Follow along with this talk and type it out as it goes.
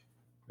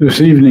This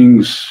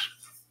evening's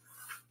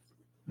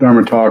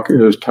Dharma talk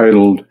is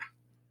titled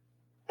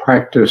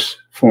Practice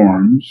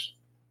Forms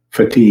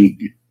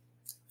Fatigue.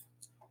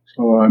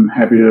 So I'm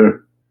happy to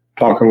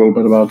talk a little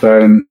bit about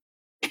that and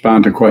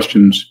respond to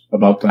questions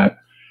about that.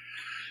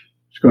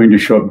 It's going to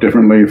show up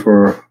differently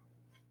for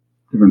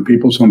different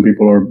people. Some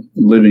people are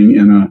living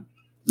in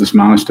this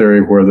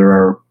monastery where there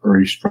are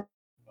very strong,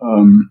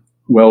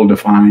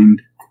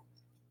 well-defined,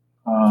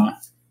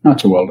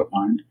 not so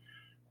well-defined,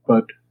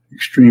 but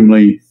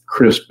extremely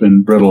crisp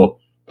and brittle,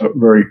 but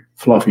very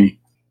fluffy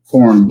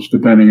forms,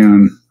 depending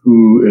on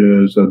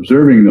who is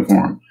observing the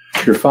form.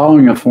 If you're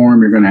following a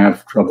form, you're going to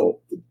have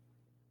trouble.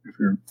 If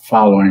you're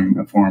following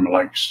a form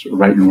like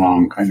right and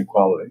wrong kind of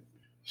quality.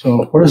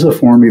 So what is the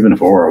form even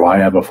for? Why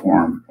have a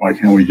form? Why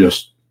can't we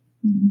just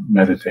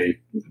meditate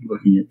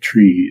looking at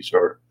trees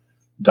or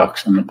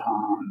ducks in the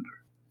pond,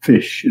 or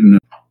fish in the...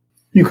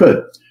 You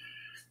could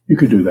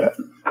do that.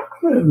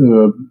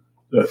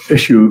 The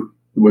issue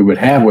we would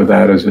have with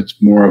that is it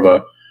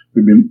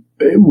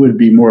would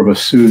be more of a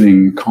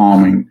soothing,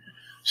 calming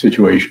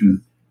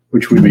situation,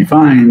 which would be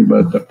fine.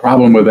 But the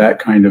problem with that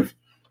kind of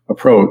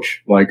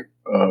approach, like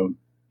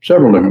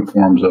several different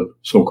forms of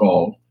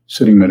so-called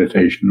sitting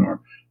meditation or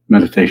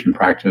meditation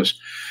practice,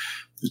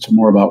 it's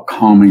more about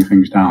calming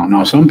things down.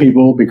 Now, some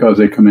people, because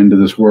they come into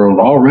this world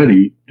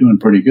already doing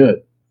pretty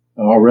good,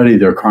 already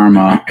their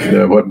karma,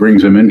 what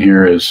brings them in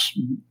here is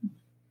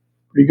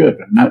pretty good.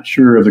 I'm not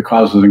sure of the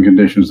causes and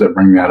conditions that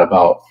bring that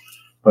about.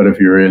 But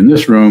if you're in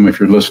this room, if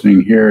you're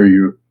listening here,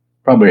 you're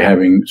probably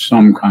having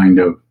some kind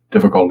of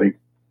difficulty,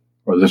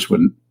 or this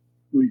wouldn't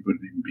even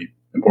be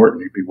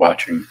important. You'd be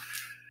watching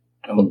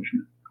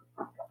television.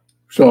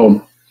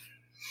 So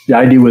the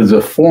idea with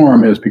the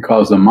form is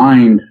because the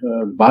mind,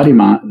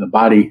 the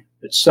body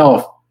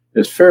itself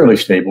is fairly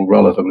stable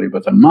relatively,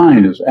 but the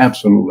mind has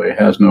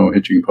no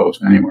hitching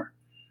post anywhere.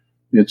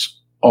 It's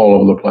all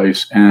over the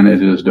place, and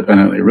it is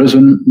dependently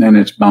risen, and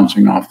it's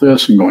bouncing off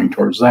this and going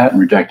towards that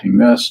and rejecting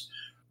this.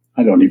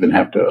 I don't even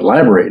have to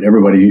elaborate.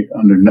 Everybody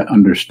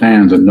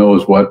understands and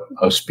knows what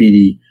a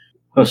spinning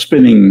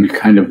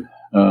kind of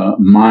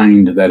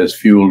mind that is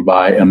fueled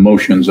by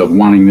emotions of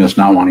wanting this,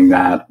 not wanting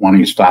that,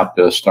 wanting to stop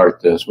this,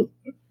 start this, with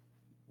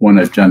one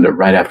agenda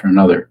right after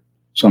another,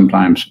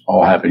 sometimes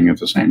all happening at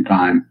the same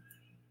time.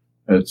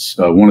 It's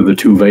one of the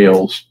two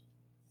veils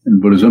in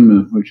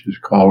Buddhism, which is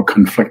called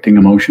conflicting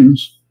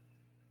emotions.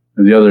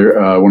 And the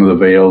other, one of the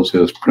veils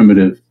is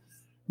primitive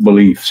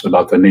beliefs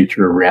about the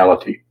nature of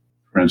reality.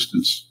 For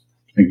instance,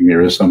 thinking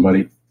there is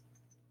somebody.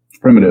 It's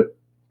primitive.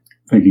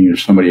 Thinking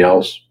there's somebody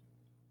else.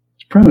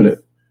 It's primitive.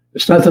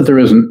 It's not that there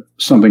isn't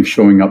something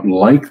showing up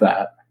like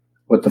that.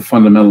 What the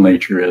fundamental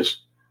nature is,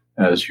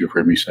 as you've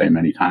heard me say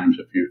many times,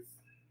 if you've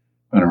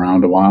been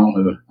around a while,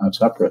 not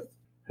separate.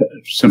 A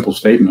simple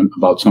statement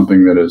about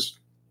something that is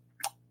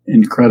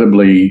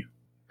incredibly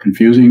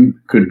confusing,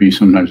 could be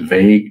sometimes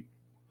vague,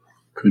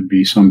 could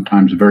be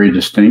sometimes very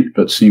distinct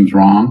but seems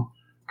wrong,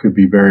 could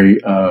be very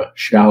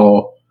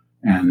shallow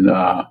and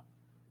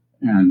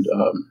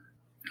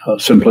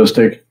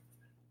simplistic,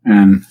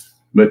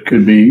 but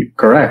could be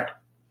correct.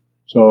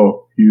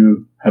 So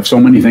you have so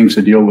many things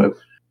to deal with,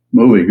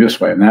 moving this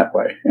way and that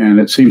way, and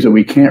it seems that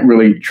we can't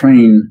really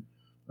train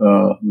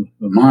the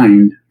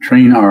mind,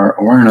 train our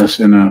awareness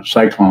in a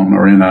cyclone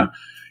or in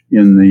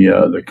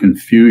the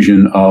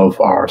confusion of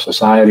our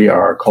society,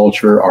 our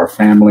culture, our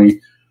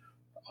family,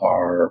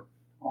 our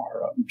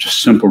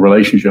just simple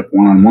relationship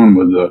one-on-one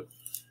with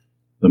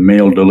the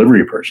mail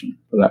delivery person,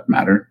 for that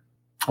matter.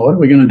 What are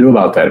we going to do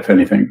about that, if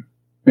anything?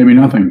 Maybe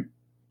nothing.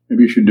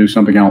 Maybe you should do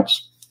something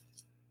else.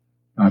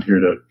 Not here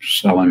to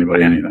sell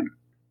anybody anything.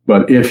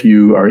 But if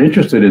you are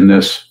interested in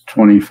this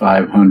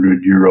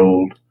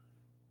 2,500-year-old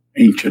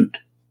ancient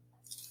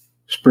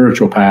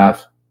spiritual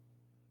path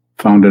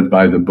founded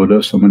by the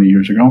Buddha so many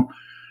years ago,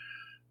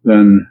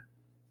 then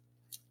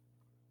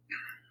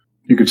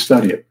you could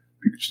study it.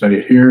 You could study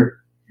it here.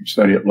 You could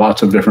study it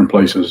lots of different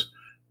places.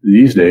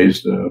 These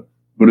days, the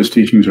Buddhist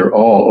teachings are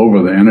all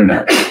over the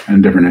internet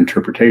and different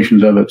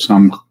interpretations of it,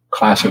 some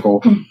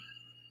classical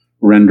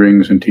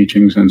renderings and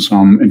teachings and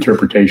some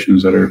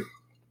interpretations that are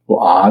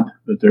odd,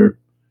 but they're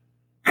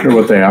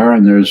what they are,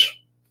 and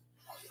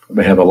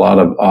they have a lot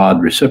of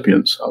odd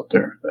recipients out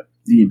there that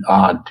need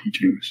odd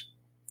teachings.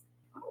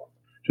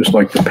 Just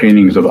like the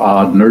paintings of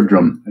Odd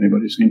Nerdrum.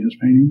 Anybody seen his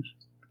paintings?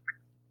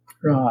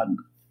 They're odd.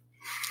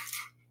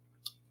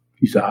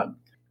 He's odd.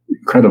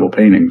 Incredible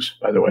paintings,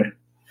 by the way.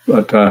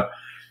 But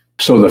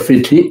so the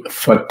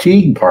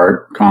fatigue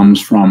part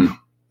comes from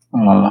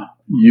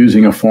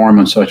using a form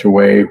in such a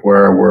way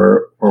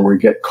where we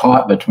get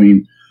caught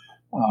between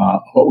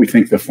what we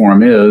think the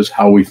form is,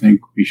 how we think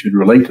we should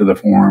relate to the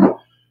form,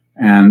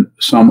 and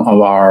some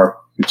of our,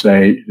 let's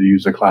say, to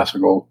use the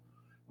classical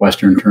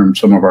Western term,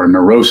 some of our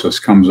neurosis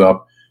comes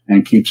up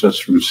and keeps us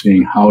from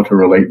seeing how to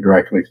relate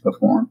directly to the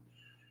form.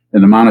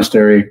 In the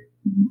monastery,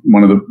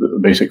 one of the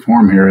basic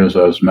form here is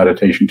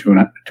meditation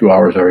 2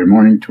 hours every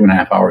morning,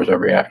 2.5 hours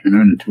every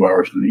afternoon, and 2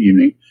 hours in the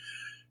evening.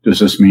 Does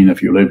this mean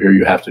if you live here,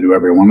 you have to do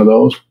every one of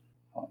those?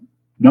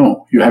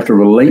 No, you have to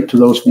relate to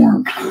those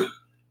forms.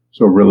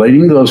 So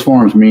relating to those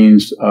forms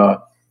means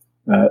that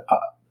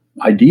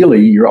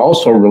ideally you're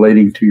also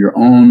relating to your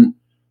own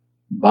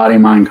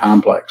body-mind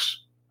complex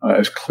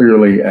as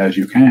clearly as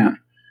you can.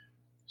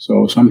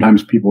 So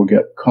sometimes people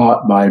get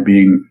caught by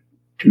being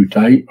too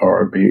tight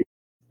or be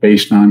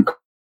based on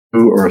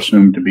or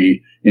assumed to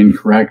be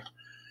incorrect,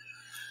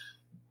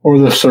 or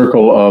the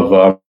circle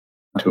of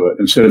to it.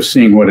 Instead of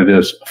seeing what it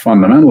is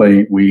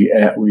fundamentally, we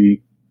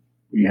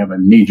have a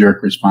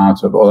knee-jerk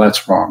response of, oh,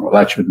 that's wrong. Well,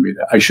 that shouldn't be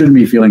that. I shouldn't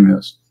be feeling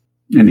this.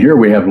 And here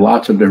we have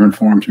lots of different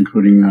forms,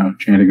 including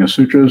chanting the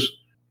sutras,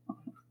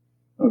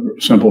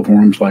 simple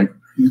forms like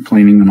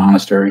cleaning the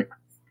monastery,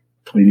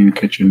 cleaning the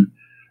kitchen,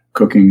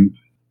 cooking,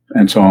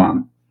 and so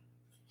on.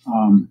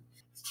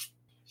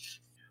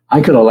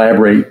 I could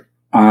elaborate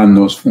on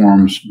those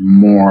forms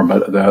more,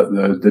 but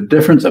the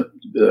difference of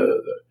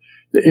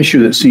the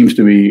issue that seems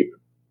to be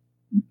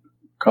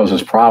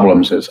causes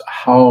problems is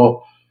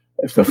how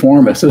if this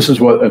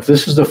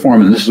is the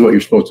form and this is what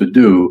you're supposed to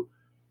do,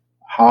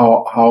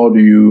 how do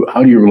you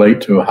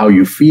relate to how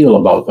you feel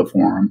about the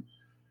form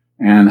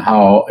and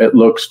how it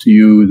looks to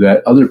you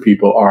that other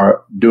people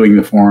are doing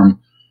the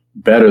form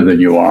better than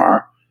you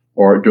are,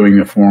 or doing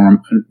the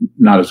form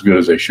not as good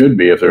as they should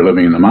be if they're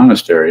living in the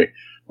monastery.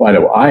 Why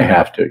do I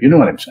have to? You know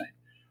what I'm saying?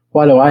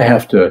 Why do I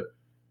have to?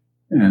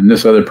 And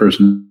this other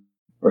person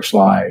or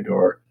slide,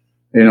 or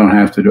they don't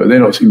have to do it. They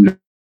don't seem to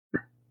do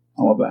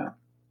all of that.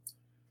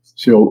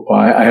 So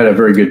I had a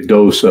very good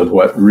dose of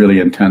what really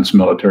intense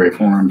military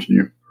forms, and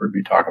you've heard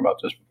me talk about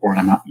this before, and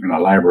I'm not going to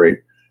elaborate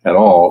at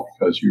all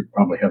because you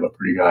probably have a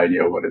pretty good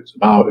idea of what it's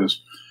about.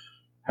 Is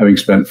having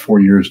spent 4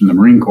 years in the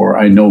Marine Corps,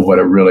 I know what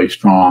a really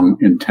strong,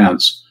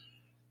 intense,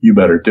 you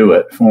better do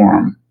it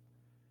form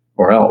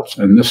or else.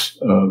 And this,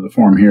 the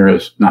form here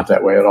is not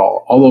that way at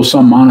all. Although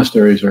some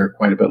monasteries are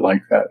quite a bit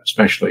like that,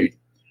 especially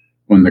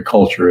when the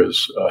culture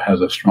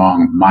has a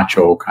strong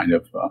macho kind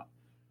of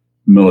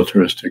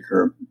militaristic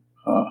or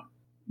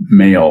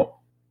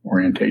male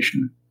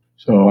orientation.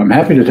 So I'm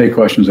happy to take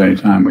questions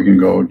anytime. We can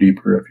go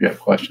deeper if you have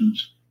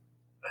questions.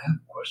 I have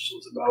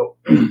questions about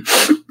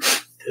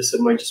this.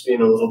 It might just be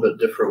in a little bit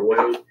different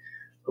way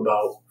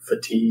about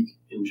fatigue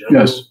in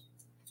general. Yes.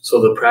 So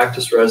the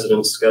practice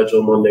residence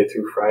schedule Monday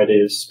through Friday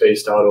is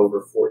spaced out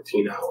over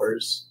 14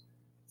 hours,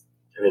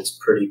 and it's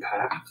pretty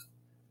packed.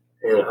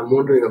 And I'm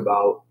wondering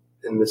about,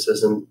 and this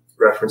isn't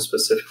referenced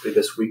specifically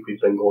this week, we've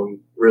been going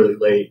really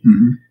late,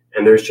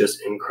 and there's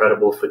just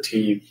incredible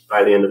fatigue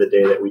by the end of the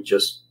day that we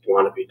just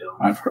want to be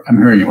done. I'm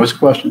hearing you. What's the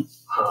question?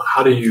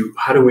 How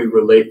do we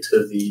relate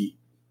to the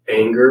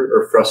anger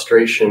or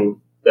frustration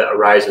that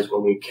arises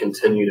when we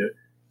continue to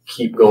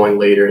keep going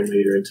later and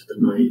later into the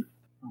night?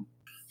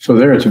 So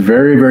there, it's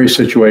very, very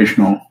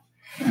situational,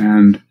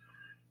 and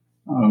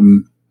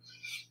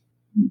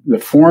the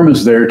form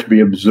is there to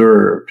be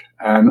observed.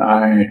 And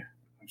I've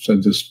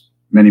said this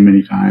many,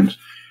 many times,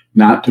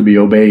 not to be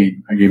obeyed.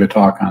 I gave a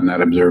talk on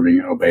that, observing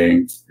and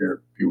obeying,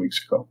 here a few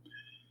weeks ago.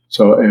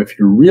 So if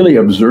you're really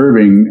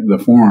observing the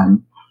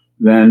form,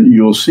 then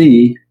you'll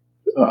see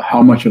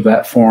how much of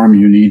that form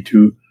you need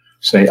to,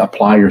 say,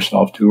 apply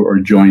yourself to or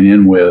join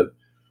in with,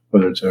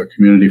 whether it's a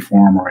community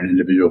form or an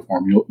individual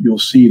form. You'll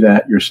see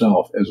that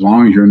yourself, as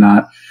long as you're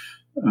not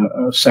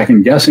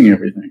second guessing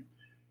everything.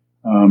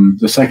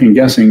 The second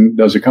guessing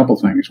does a couple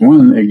things.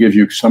 One, it gives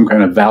you some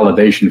kind of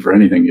validation for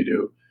anything you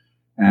do.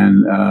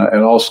 And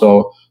it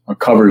also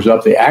covers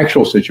up the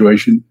actual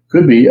situation,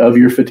 could be of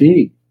your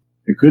fatigue.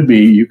 It could be,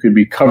 you could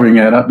be covering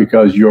that up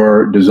because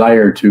your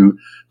desire to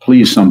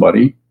please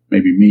somebody,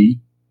 maybe me,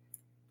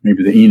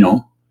 maybe the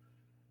Ino,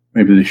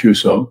 maybe the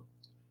Shuso.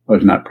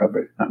 There's not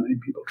many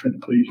people trying to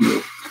please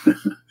you.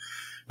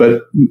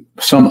 But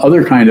some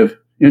other kind of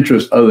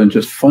interest other than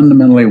just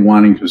fundamentally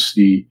wanting to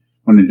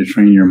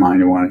train your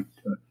mind and wanting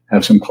to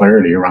have some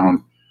clarity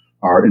around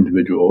our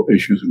individual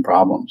issues and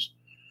problems.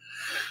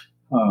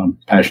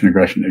 Passion,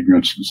 aggression,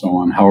 ignorance, and so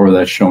on, however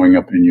that's showing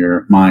up in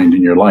your mind,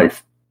 in your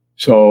life.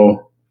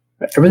 So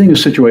everything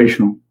is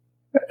situational,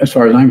 as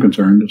far as I'm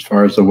concerned, as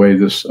far as the way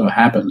this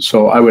happens.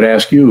 So I would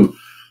ask you,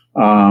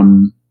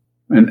 and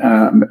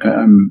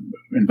I'm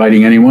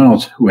inviting anyone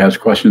else who has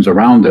questions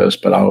around this,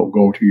 but I'll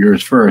go to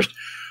yours first.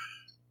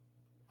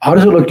 How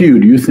does it look to you?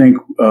 Do you think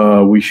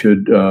we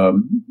should,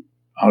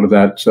 out of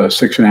that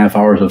 6.5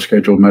 hours of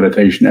scheduled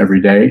meditation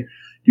every day,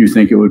 do you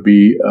think it would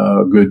be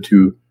good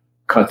to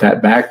cut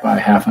that back by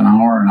half an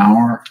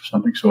hour,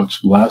 something, so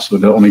it's less, so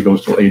it only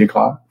goes till 8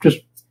 o'clock? Just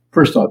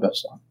first thought,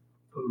 best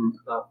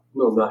thought.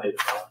 No, not 8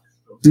 o'clock.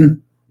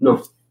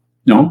 No.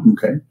 No?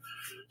 Okay.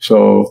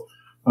 So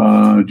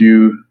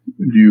do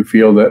you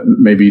feel that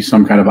maybe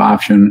some kind of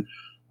option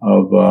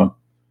of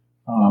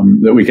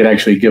that we could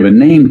actually give a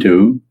name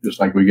to,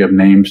 just like we give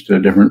names to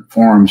different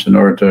forms in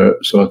order to,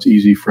 so it's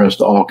easy for us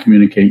to all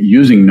communicate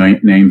using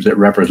names that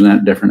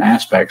represent different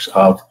aspects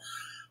of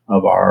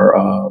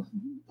our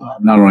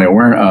not only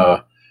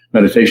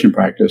meditation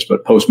practice,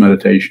 but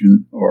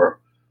post-meditation or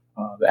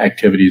the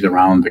activities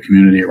around the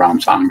community,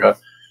 around Sangha,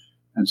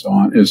 and so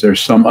on. Is there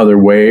some other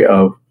way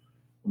of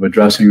of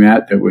addressing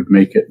that would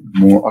make it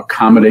more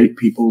accommodate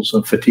people's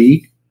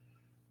fatigue?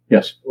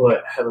 Yes. Well,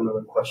 I have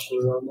another question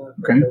around that.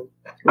 Okay.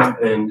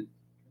 And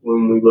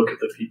when we look at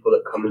the people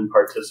that come and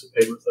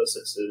participate with us,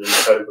 it's an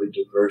incredibly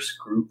diverse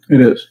group.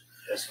 It is.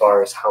 As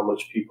far as how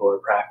much people are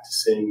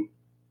practicing,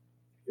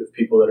 you have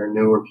people that are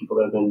new or people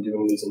that have been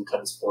doing these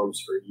intense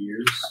forms for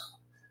years.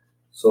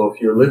 So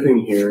if you're living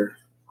here,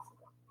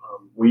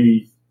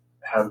 we're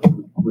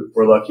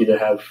lucky to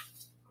have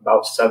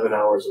about 7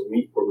 hours a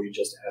week where we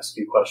just ask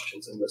you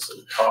questions and listen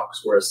to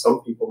talks, whereas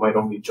some people might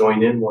only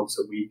join in once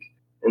a week.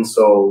 And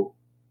so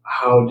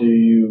how do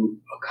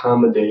you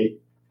accommodate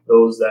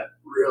those that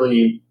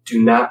really do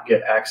not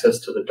get access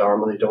to the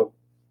Dharma?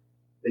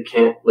 They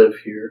can't live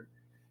here.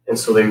 And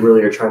so they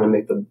really are trying to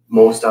make the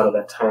most out of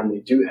that time they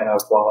do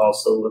have, while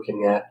also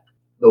looking at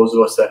those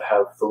of us that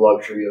have the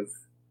luxury of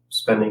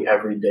spending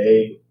every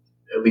day,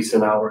 at least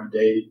an hour a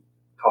day,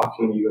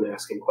 talking to you and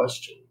asking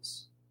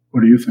questions.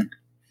 What do you think?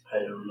 I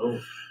don't know.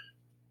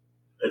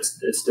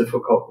 It's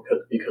difficult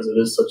because it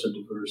is such a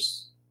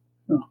diverse.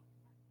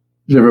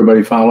 Does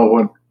everybody follow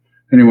what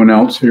anyone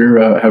else here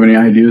have any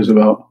ideas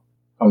about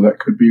how that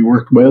could be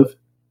worked with?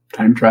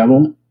 Time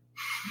travel?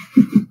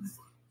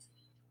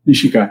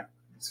 Nishikai.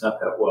 It's not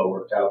that well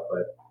worked out,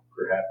 but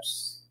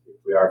perhaps if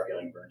we are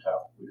feeling burnt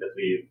out, we could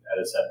leave at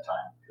a set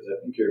time, because I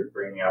think you're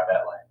bringing out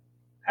that like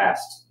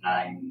past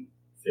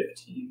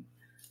 9:15,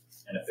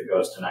 and if it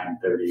goes to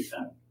 9:30,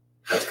 then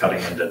that's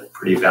cutting into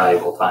pretty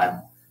valuable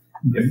time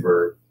if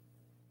we're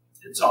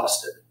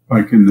exhausted.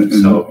 Like in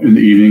the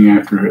evening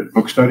after a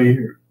book study?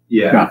 Or?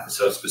 Yeah,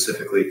 so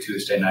specifically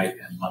Tuesday night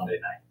and Monday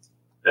night,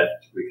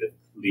 that we could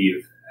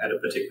leave at a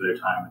particular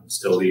time and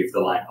still leave the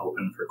line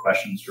open for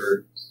questions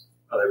for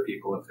other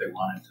people if they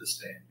wanted to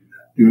stay and do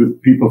that. Do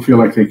people feel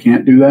like they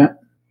can't do that?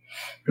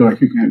 Feel like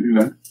you can't do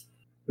that?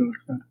 Feel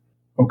like that?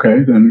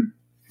 Okay, then,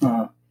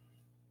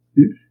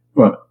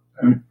 what?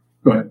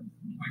 Go ahead.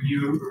 When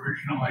you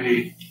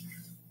originally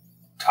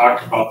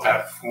talked about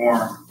that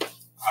form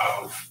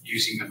of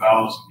using the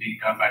bells and being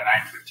done by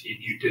 9:15,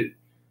 you did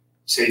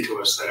say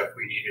to us that if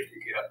we needed to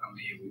get up and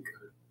leave, we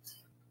could.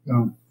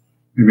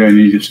 Maybe I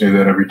need to say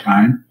that every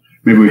time.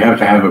 Maybe we have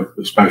to have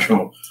a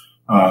special,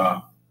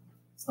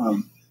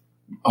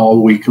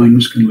 all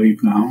weaklings can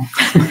leave now.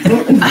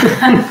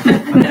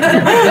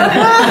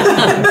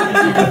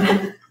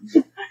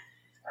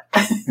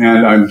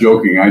 And I'm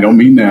joking. I don't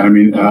mean that. I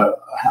mean,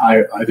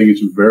 I think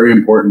it's very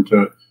important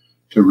to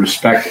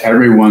respect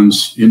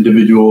everyone's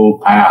individual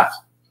path.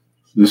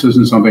 This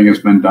isn't something that's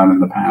been done in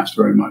the past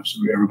very much.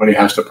 Everybody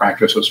has to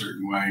practice a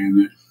certain way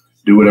and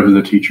do whatever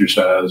the teacher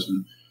says.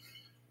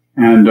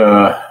 And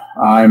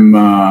I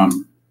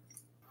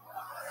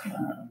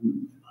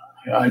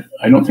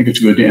don't think it's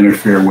good to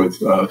interfere with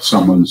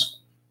someone's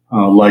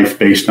life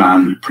based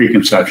on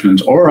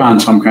preconceptions or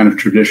on some kind of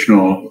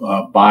traditional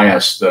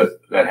bias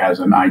that has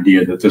an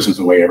idea that this is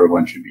the way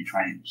everyone should be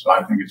trained. So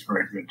I think it's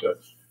very good to,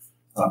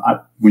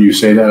 when you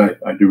say that,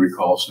 I do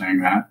recall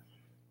saying that.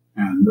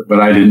 But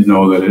I didn't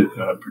know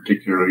that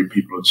particularly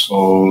people had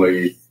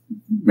slowly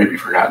maybe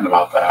forgotten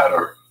about that,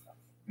 or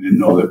didn't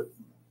know that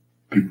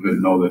people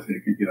didn't know that they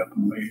could get up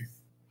and leave.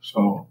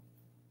 So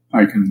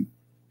I can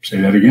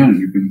say that again.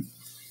 You can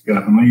get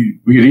up and leave.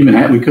 We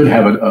could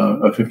have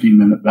a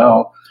 15-minute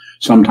bell.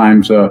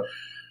 Sometimes if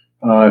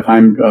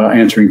I'm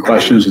answering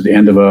questions at the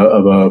end of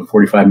a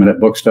 45-minute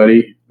book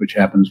study, which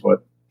happens 5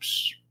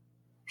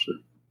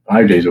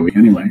 days a week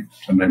anyway,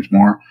 sometimes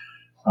more.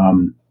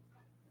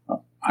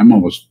 I'm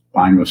almost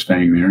fine with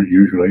staying there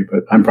usually,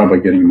 but I'm probably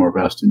getting more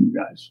rest than you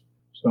guys.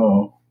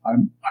 So I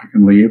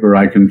can leave or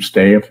I can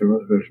stay if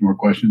there's more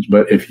questions.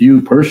 But if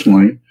you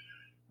personally,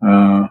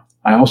 I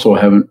also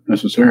haven't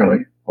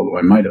necessarily, although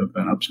I might have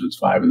been up since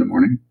 5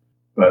 a.m,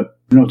 but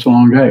it's a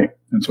long day.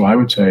 And so I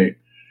would say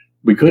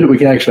we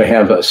could actually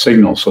have a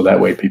signal so that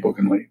way people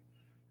can leave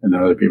and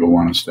then other people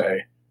want to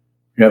stay.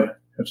 You have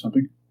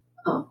something?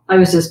 Oh, I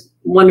was just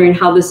wondering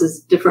how this is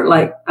different.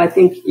 Like, I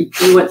think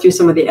you went through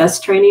some of the S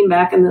training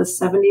back in the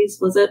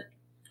 70s, was it?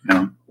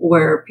 Yeah.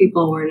 Where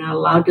people were not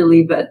allowed to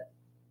leave.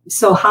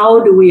 So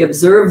how do we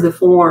observe the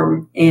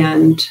form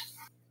and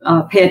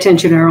pay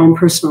attention to our own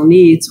personal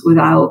needs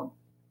without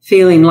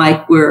feeling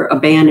like we're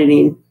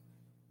abandoning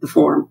the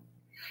form?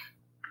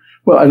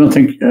 Well, I don't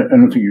think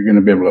you're going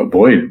to be able to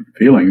avoid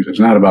feelings. It's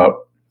not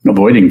about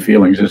avoiding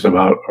feelings. It's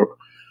about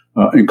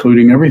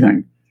including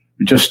everything.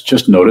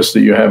 Just notice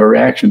that you have a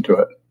reaction to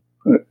it.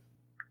 But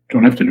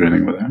don't have to do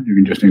anything with that. You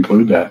can just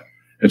include that.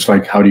 It's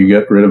like, how do you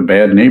get rid of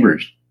bad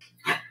neighbors?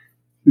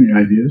 Any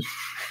ideas?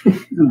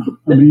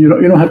 I mean, you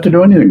don't have to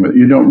do anything with it.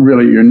 You don't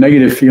really. Your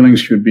negative feelings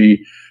should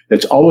be.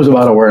 It's always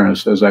about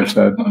awareness, as I've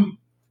said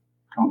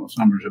countless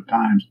numbers of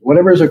times.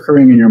 Whatever is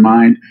occurring in your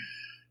mind,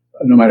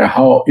 no matter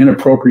how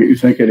inappropriate you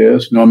think it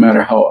is, no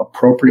matter how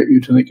appropriate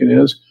you think it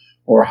is,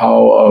 or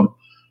how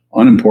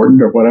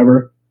unimportant or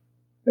whatever,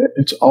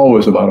 it's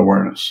always about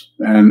awareness.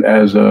 And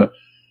as I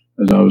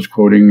was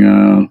quoting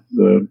I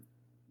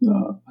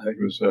think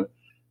it was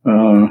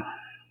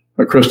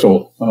a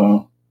Crystal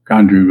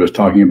Gandhi was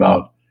talking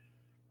about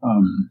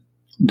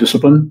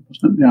discipline,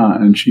 wasn't it? Yeah,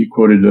 and she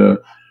quoted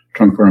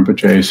Trungpa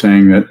Rinpoche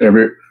saying that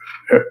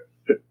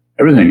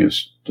everything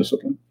is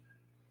discipline,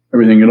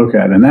 everything you look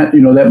at, and that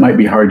that might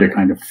be hard to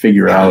kind of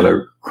figure out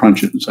or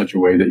crunch it in such a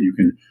way that you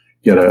can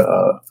get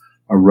a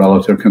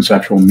relative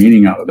conceptual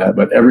meaning out of that.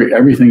 But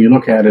everything you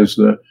look at is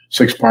the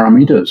 6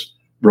 paramitas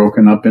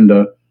broken up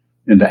into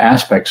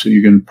aspects, so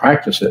you can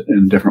practice it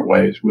in different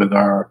ways with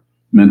our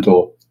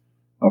mental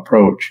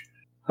approach.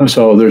 And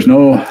so there's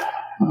no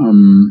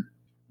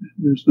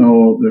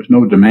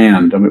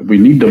demand. I mean, we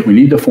need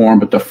the form,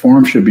 but the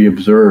form should be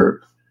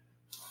observed.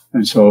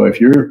 And so if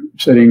you're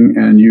sitting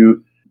and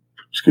you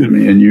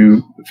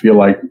feel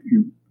like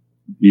you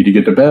need to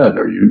get to bed,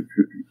 or you're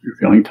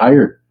feeling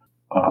tired,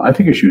 I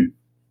think you should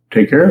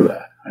take care of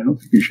that. I don't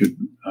think you should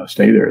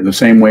stay there. The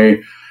same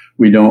way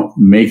we don't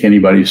make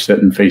anybody sit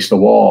and face the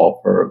wall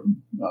for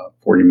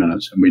 40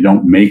 minutes, and we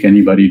don't make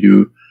anybody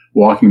do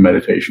walking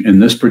meditation in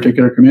this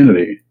particular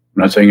community.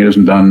 I'm not saying it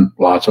isn't done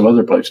lots of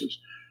other places.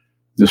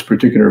 This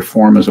particular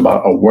form is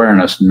about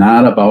awareness,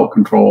 not about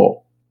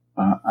control.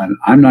 And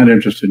I'm not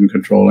interested in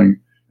controlling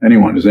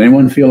anyone. Does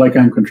anyone feel like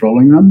I'm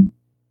controlling them?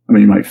 I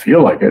mean, you might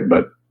feel like it,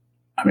 but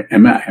I mean,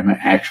 am I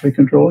actually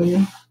controlling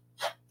you?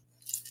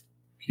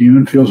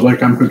 Even feels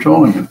like I'm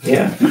controlling him.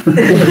 Yeah.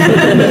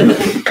 And,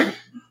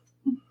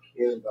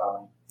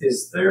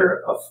 is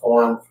there a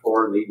form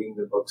for leading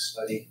the book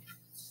study?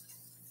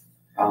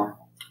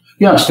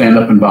 Yeah, stand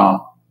up and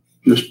bow.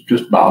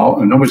 Just bow,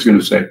 and nobody's going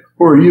to say,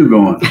 "Where are you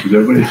going?" Has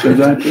everybody said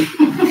that?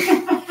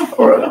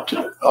 Or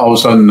all of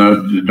a sudden,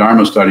 the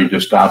Dharma study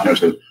just stopped and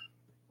says,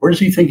 "Where does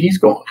he think he's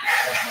going?"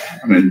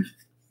 I mean,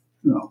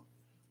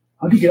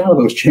 how do you get out of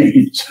those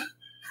chains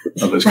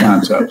of this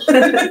concept?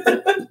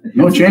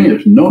 No chains.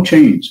 There's no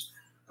chains.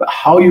 But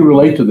how you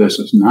relate to this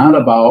is not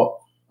about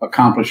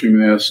accomplishing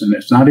this, and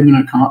it's not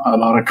even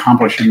about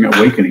accomplishing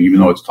awakening, even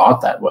though it's taught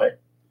that way.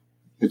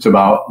 It's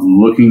about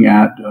looking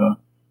at the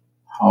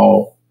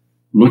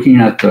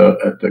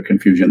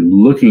confusion,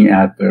 looking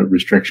at the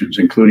restrictions,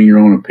 including your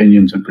own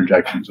opinions and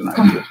projections and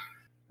ideas.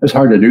 It's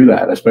hard to do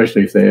that,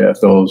 especially if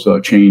those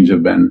chains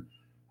have been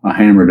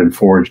hammered and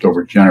forged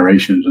over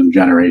generations and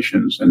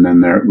generations, and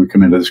then we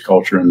come into this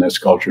culture, and this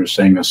culture is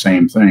saying the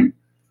same thing.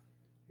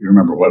 You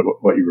remember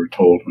what you were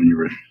told when you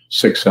were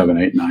 6, 7,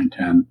 8, 9,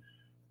 10,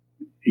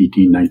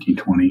 18, 19,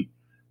 20,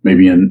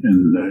 maybe in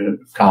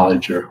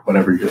college or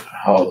whatever,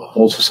 how the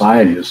whole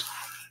society is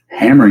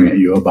hammering at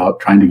you about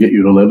trying to get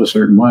you to live a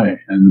certain way.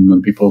 And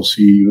when people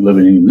see you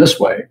living in this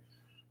way,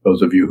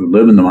 those of you who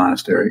live in the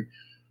monastery,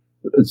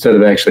 instead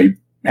of actually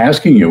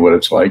asking you what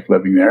it's like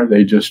living there,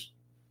 they just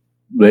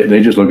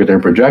look at their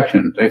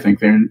projection. They think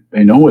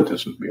they know what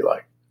this would be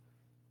like.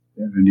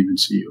 They didn't even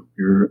see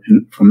you.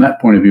 From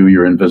that point of view,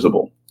 you're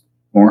invisible.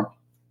 More?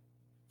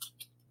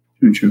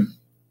 Chun-Chun.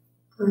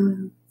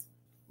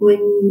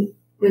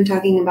 When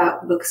talking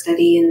about book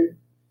study and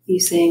you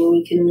saying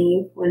we can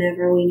leave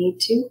whenever we need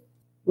to,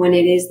 when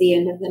it is the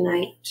end of the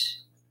night,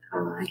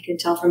 I can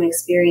tell from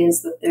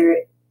experience that there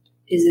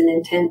is an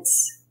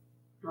intense,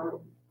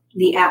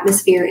 the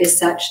atmosphere is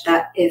such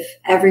that if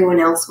everyone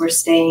else were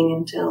staying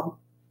until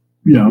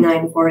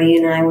 9:40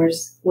 and I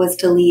was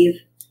to leave,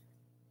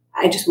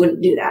 I just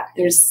wouldn't do that.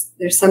 There's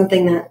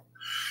something that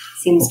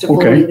seems to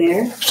pull you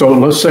there. So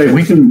let's say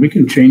we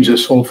can change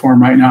this whole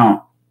form right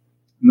now.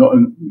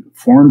 No,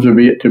 forms are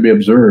to be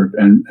observed,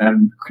 and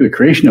the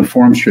creation of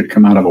forms should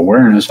come out of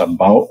awareness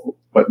about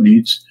what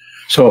needs.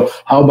 So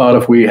how about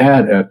if we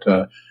had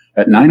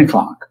at 9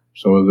 o'clock?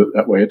 So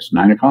that way it's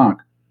 9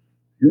 o'clock.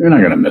 You're not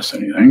going to miss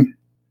anything.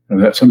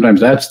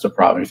 Sometimes that's the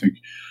problem. You think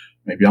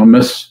maybe I'll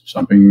miss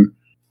something.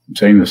 I'm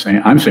saying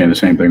the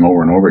same thing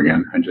over and over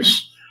again. I'm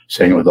just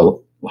saying it with a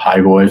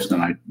high voice,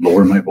 then I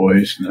lower my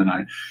voice, and then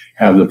I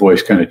have the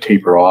voice kind of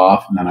taper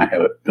off, and then I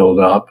have it build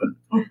up, and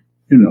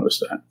you notice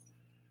that.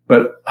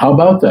 But how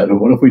about that?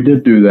 What if we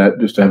did do that,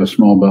 just to have a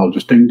small bell,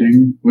 just ding,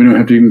 ding? We don't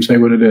have to even say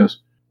what it is.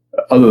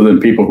 Other than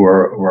people who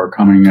are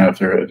coming, if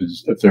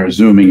they're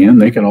zooming in,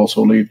 they can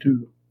also leave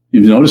too.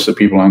 You notice that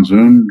people on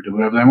Zoom do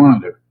whatever they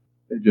want to do.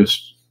 They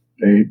just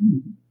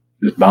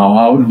bow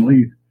out and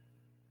leave.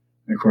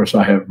 And of course,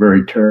 I have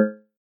very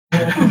terrible.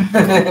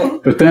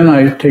 But then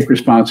I take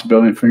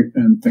responsibility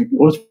and think,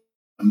 well,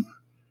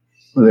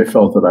 they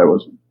felt that I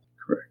wasn't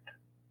correct.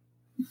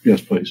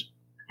 Yes, please.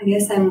 I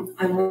guess I'm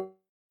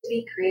to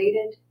be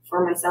created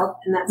for myself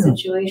in that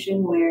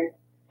situation where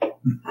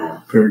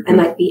I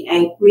might be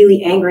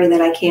really angry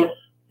that I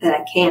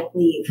can't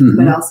leave,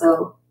 but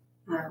also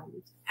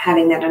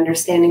having that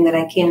understanding that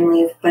I can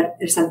leave, but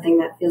there's something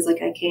that feels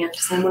like I can't.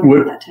 So I'm working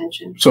with that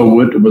tension. So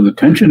the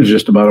tension is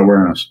just about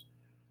awareness.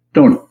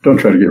 Don't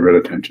try to get rid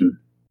of tension.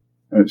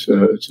 It's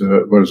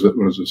what is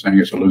it saying?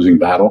 It's a losing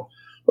battle.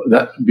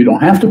 That you don't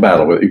have to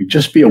battle with it. You can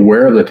just be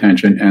aware of the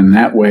tension, and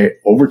that way,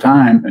 over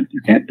time, and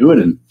you can't do it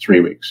in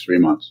 3 weeks, 3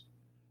 months,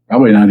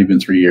 probably not even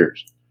 3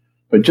 years.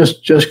 But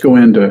just go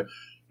into.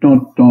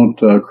 Don't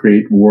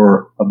create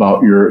war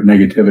about your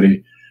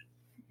negativity,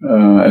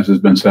 as has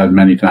been said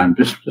many times.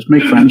 Just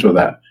make friends with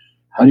that.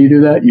 How do you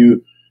do that?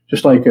 You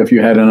just like if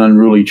you had an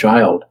unruly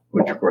child,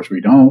 which of course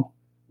we don't.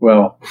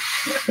 Well,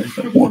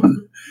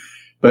 one.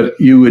 But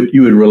you would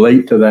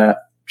relate to that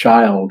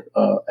child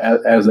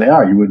as they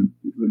are. You would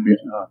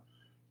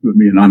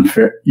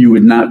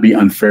not be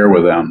unfair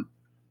with them.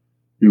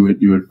 You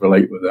would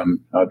relate with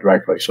them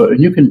directly. So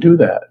and you can do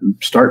that and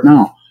start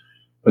now.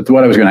 But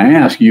what I was going to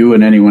ask you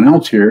and anyone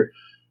else here,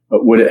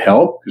 would it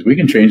help? Because we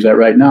can change that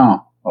right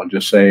now. I'll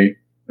just say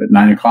at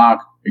 9:00.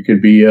 It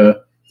could be it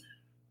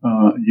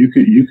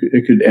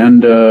could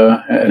end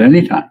at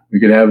any time. We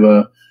could have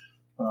a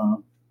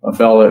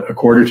bell at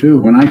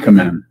 1:45 when I come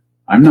in.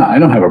 I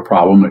don't have a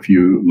problem if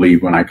you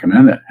leave when I come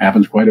in. It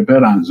happens quite a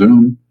bit on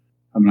Zoom.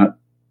 I'm not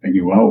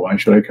thinking, well, why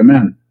should I come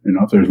in?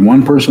 If there's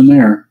one person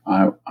there,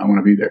 I want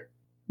to be there.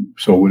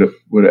 So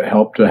would it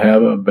help to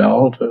have a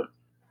bell?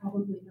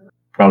 Probably not.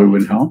 Probably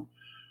wouldn't help.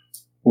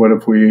 What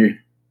if we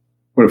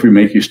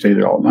make you stay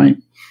there all night?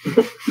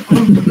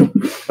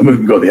 And we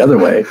can go the other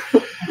way.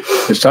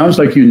 It sounds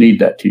like you need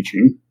that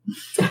teaching.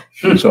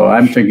 So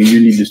I'm thinking you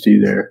need to stay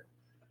there.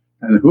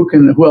 And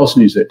who else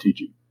needs that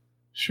teaching?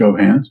 Show of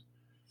hands.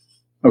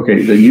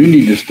 Okay, then you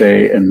need to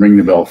stay and ring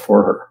the bell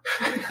for her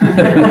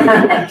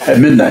at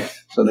midnight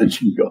so that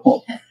she can go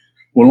home.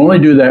 We'll only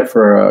do that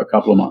for a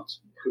couple of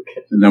months.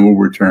 Okay. And then we'll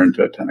return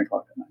to 10:00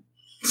 at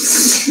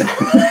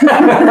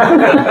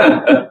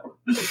night.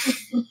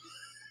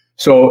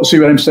 So, see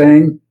what I'm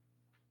saying?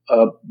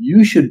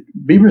 You should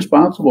be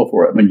responsible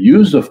for it. I mean,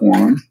 use the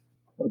form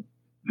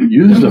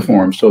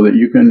so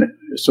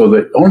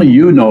that only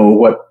you know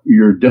what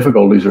your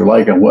difficulties are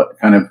like and what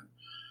kind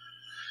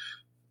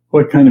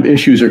of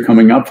issues are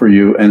coming up for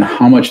you and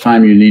how much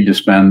time you need to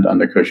spend on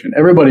the cushion.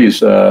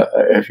 Everybody's,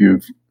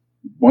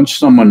 once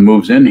someone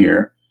moves in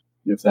here,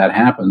 if that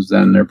happens,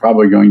 then they're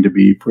probably going to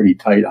be pretty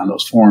tight on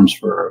those forms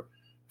for a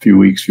few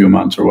weeks, few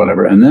months or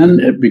whatever. And then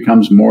it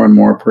becomes more and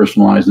more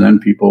personalized. And then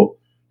people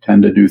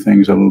tend to do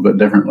things a little bit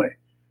differently.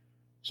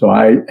 So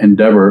I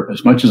endeavor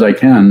as much as I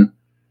can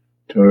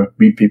to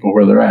meet people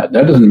where they're at.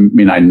 That doesn't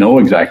mean I know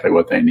exactly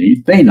what they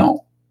need. They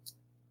know.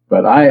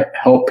 But I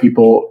help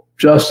people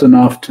just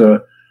enough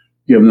to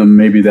give them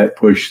maybe that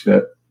push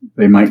that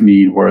they might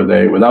need where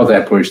without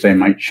that push, they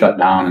might shut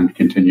down and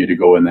continue to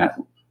go in that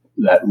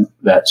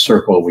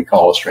circle we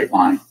call a straight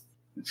line.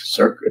 It's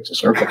a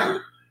circle.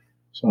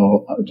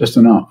 So just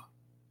enough,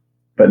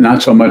 but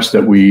not so much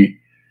that we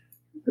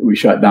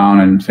shut down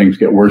and things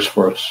get worse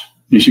for us.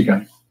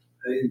 Nishikai.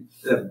 I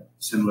have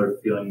similar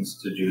feelings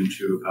to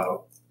Junshu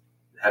about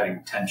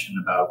having tension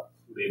about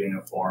leading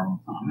a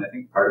forum. And I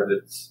think part of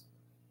it's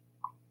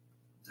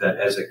that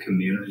as a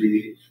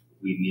community,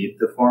 we need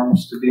the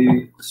forums to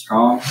be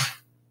strong.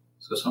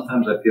 So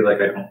sometimes I feel like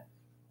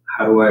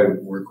how do I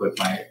work with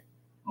my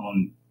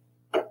own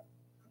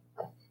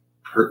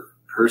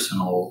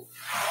personal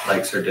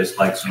likes or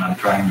dislikes when I'm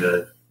trying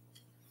to,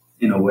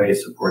 in a way,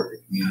 support the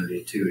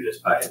community too,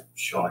 just by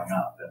showing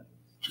up and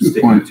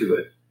sticking to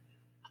it.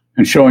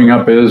 And showing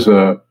up is,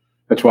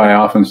 that's why I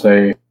often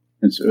say,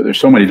 there's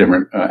so many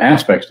different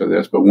aspects to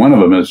this, but one of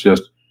them is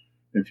just,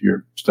 if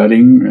you're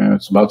studying,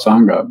 it's about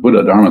Sangha,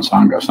 Buddha, Dharma,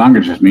 Sangha.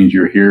 Sangha just means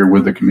you're here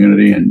with the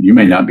community and you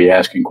may not be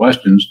asking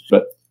questions,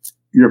 but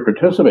you're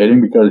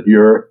participating because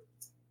you're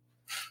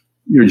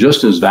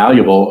just as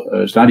valuable.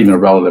 It's not even a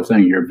relative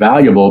thing. You're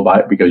valuable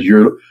because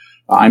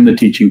I'm the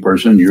teaching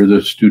person, you're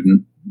the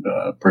student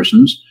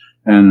persons,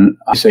 and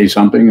I say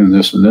something and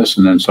this, and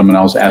then someone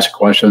else asks a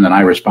question and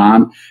I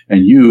respond,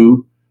 and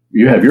you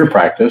have your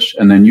practice,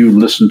 and then you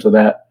listen to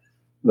that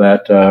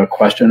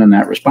question and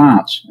that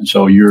response. And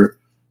so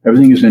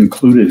everything is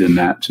included in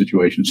that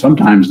situation.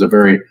 Sometimes the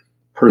very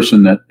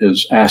person that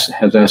has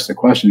asked the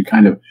question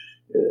kind of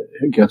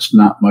gets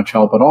not much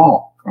help at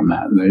all from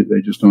that.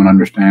 They just don't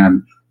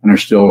understand and are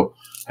still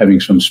having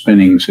some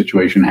spinning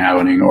situation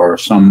happening or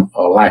some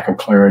lack of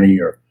clarity,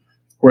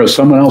 whereas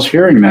someone else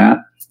hearing that,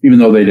 even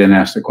though they didn't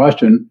ask the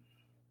question,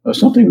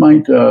 something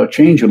might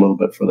change a little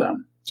bit for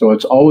them. So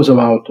it's always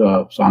about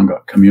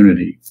Sangha,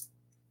 community.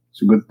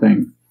 It's a good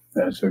thing.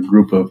 It's a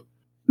group of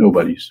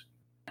nobodies.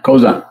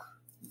 Kozan.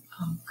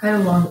 Kind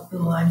of along the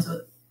lines of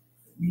what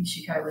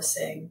Nishikai was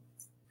saying,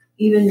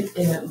 even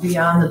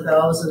beyond the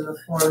bells and the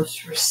forms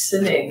for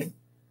sitting,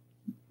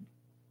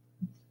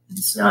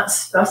 it's not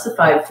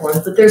specified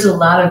forms, but there's a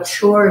lot of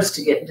chores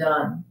to get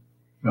done.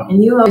 Yeah.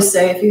 And you always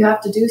say, if you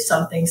have to do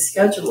something,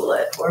 schedule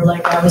it. Or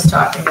like I was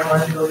talking, I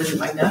wanted to go visit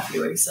my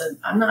nephew, and he said,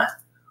 I'm not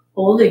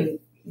holding,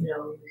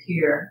 you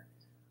here.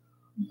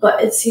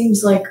 But it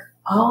seems like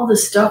all the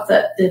stuff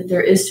that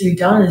there is to be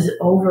done is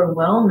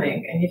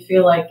overwhelming. And you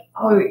feel like,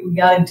 oh, we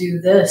got to do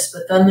this,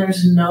 but then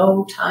there's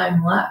no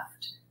time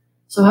left.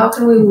 So how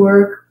can we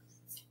work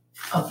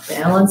a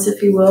balance,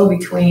 if you will,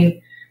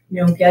 between,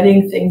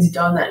 getting things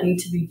done that need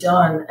to be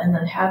done and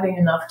then having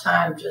enough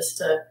time just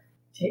to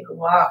take a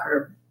walk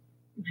or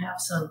have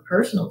some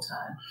personal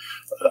time?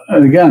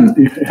 And again,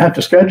 you have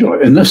to schedule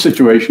it. In this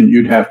situation,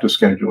 you'd have to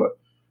schedule it.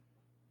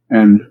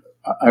 And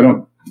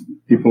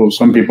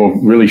some people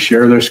really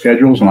share their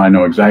schedules, and I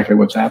know exactly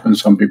what's happened.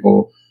 Some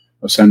people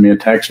send me a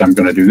text, I'm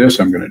going to do this,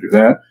 I'm going to do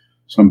that.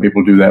 Some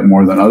people do that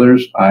more than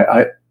others.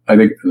 I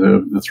think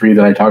the three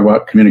that I talk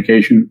about,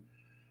 communication,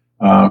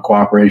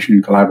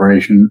 cooperation,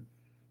 collaboration.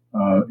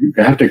 You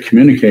have to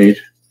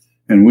communicate,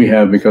 and we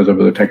have, because of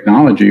the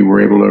technology,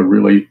 we're able to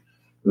really,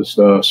 this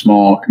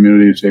small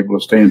community is able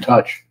to stay in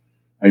touch.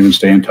 I even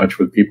stay in touch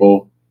with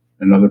people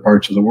in other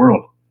parts of the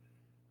world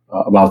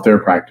about their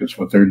practice,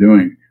 what they're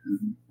doing,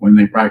 when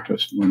they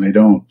practice, when they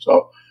don't.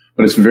 So,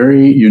 but it's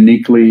very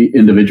uniquely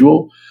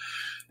individual.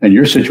 And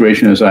your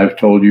situation, as I've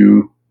told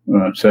you,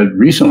 said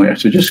recently, I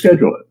said, just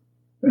schedule it.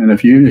 And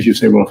if you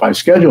say, well, if I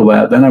schedule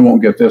that, then I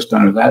won't get this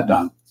done or that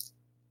done.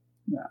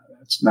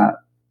 No,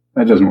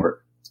 that doesn't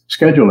work.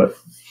 Schedule it.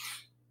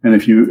 And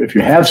if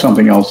you have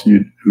something else,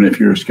 if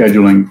you're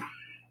scheduling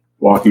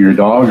walking your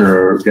dog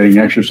or getting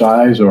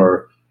exercise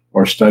or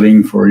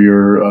studying for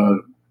your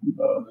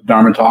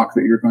Dharma talk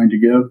that you're going to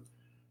give,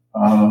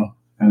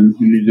 and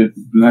you need to,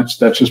 that's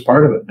just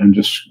part of it, and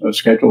just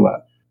schedule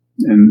that.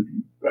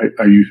 And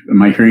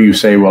am I hearing you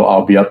say, well,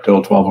 I'll be up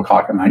till 12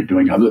 o'clock at night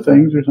doing other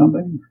things or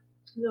something?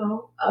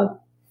 No.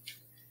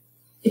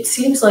 It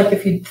seems like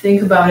if you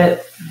think about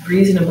it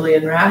reasonably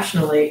and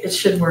rationally, it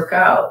should work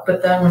out.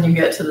 But then when you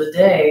get to the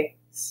day,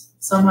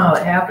 somehow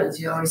it happens.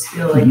 You always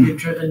feel like you're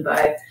driven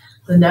by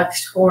the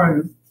next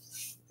form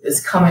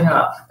is coming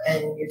up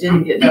and you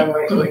didn't get done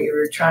right what you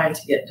were trying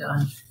to get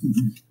done.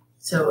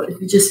 So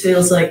it just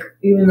feels like,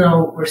 even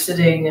though we're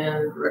sitting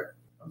and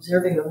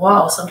observing the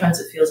wall, sometimes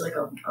it feels like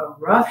a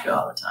rush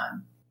all the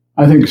time.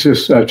 I think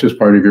that's just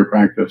part of your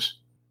practice.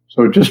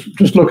 So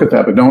just look at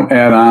that, but don't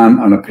add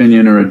on an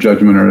opinion or a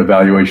judgment or an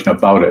evaluation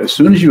about it. As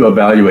soon as you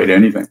evaluate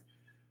anything,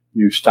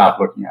 you stop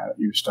looking at it.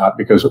 You stop,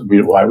 because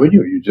why would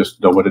you? You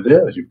just know what it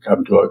is. You've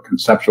come to a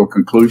conceptual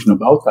conclusion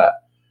about that.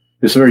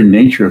 It's the very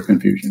nature of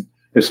confusion.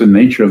 It's the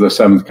nature of the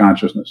seventh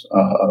consciousness,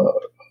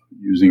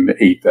 using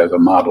the eighth as a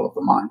model of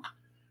the mind.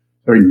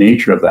 The very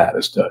nature of that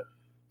is to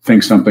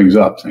think something's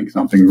up, think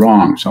something's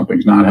wrong,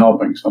 something's not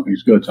helping,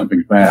 something's good,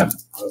 something's bad.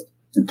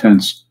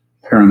 Intense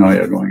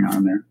paranoia going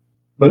on there.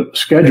 But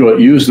schedule it.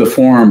 Use the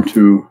form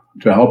to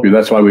help you.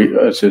 That's why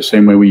it's the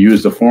same way we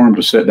use the form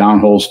to sit down,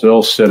 hold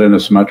still, sit in a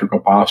symmetrical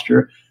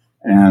posture,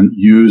 and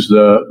use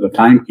the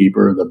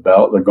timekeeper, the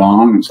bell, the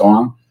gong, and so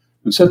on,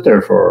 and sit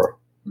there for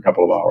a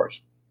couple of hours.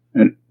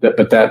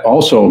 But that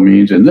also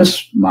means in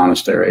this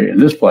monastery, in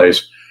this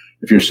place,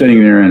 if you're sitting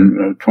there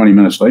and 20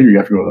 minutes later you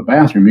have to go to the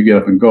bathroom, you get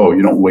up and go.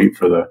 You don't wait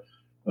for the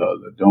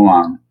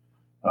doan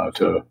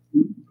to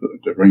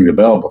ring the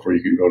bell before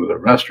you can go to the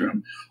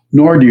restroom.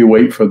 Nor do you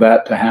wait for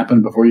that to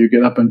happen before you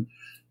get up and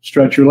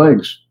stretch your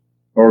legs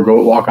or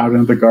go walk out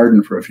into the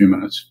garden for a few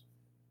minutes.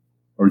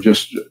 Or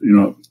just,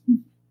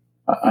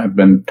 I've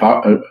been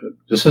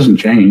this hasn't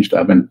changed.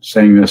 I've been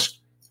saying this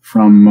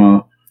for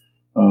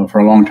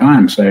a long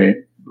time. Say,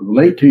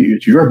 relate to you.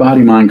 It's your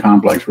body-mind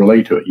complex.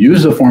 Relate to it.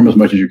 Use the form as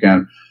much as you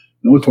can.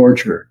 No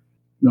torture.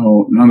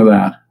 No, none of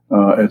that.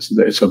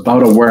 It's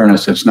about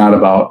awareness. It's not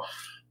about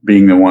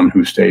being the one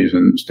who stays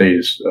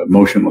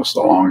motionless the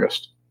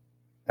longest.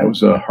 That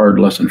was a hard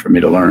lesson for me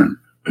to learn.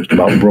 Just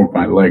about broke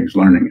my legs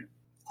learning it.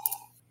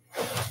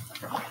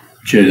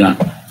 Jason.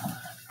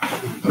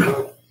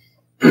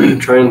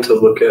 Trying to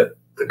look at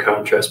the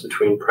contrast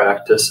between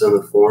practice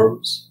and the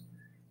forms.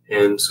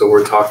 And so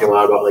we're talking a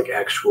lot about like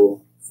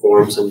actual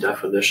forms and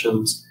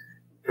definitions.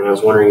 And I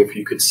was wondering if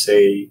you could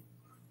say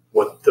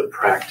what the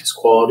practice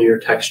quality or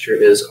texture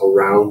is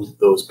around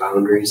those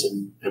boundaries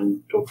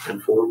and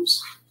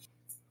forms.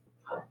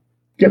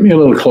 Get me a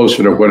little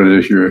closer to what it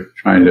is you're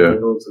trying to. I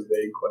know it's a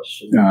vague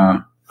question.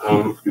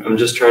 I'm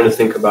just trying to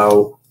think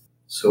about,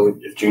 so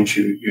if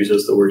Junchu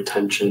uses the word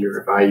tension, or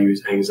if I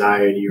use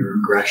anxiety or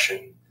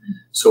aggression,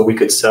 so we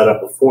could set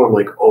up a form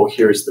like, oh,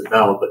 here's the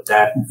bell, but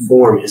that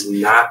form is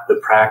not the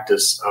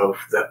practice of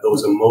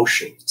those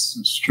emotions.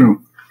 It's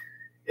true.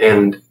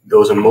 And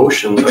those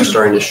emotions are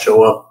starting to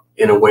show up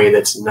in a way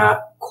that's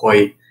not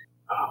quite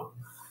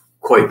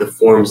the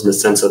forms, in the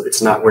sense of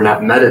we're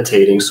not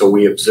meditating, so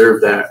we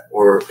observe that,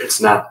 or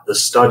it's not the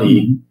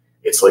study,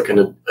 it's like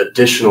an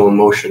additional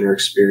emotion or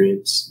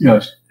experience.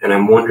 Yes. And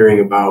I'm wondering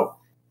about,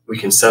 we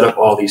can set up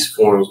all these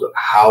forms, but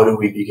how do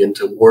we begin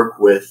to work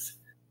with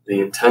the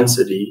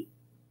intensity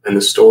and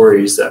the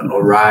stories that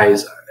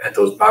arise at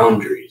those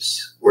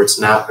boundaries where it's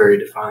not very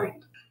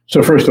defined?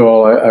 So first of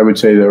all, I would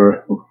say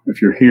that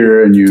if you're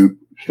here and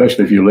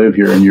especially if you live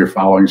here and you're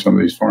following some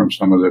of these forms,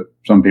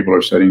 some people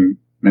are sitting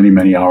many,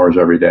 many hours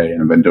every day and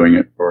have been doing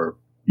it for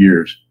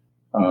years.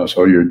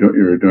 So you're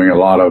doing a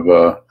lot of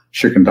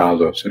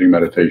shikantaza, sitting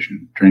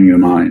meditation, training the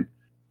mind.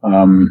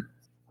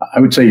 I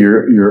would say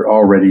you're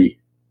already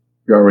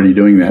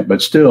doing that,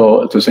 but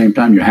still at the same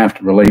time you have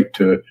to relate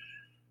to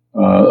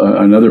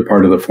another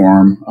part of the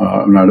form,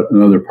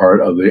 another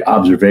part of the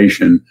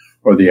observation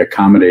or the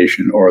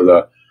accommodation or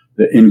the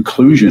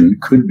inclusion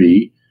could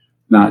be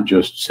not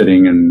just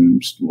sitting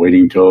and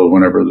waiting till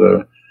whenever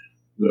the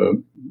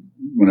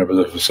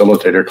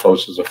facilitator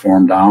closes the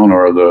form down,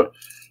 or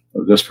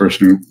this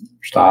person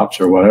stops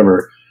or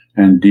whatever,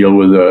 and deal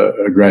with the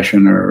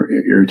aggression or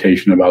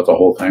irritation about the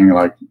whole thing,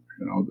 like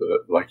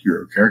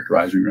you're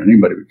characterizing, or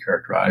anybody would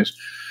characterize.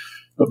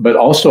 But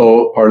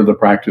also part of the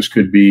practice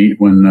could be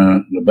when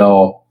the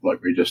bell,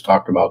 like we just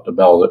talked about, the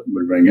bell that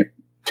would ring at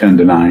 10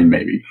 to 9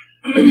 maybe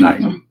at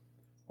night,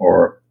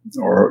 or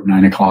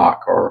 9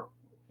 o'clock, or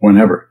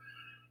whenever.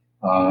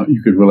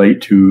 You could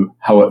relate to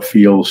how it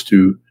feels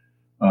to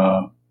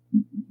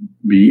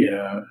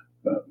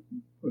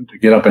to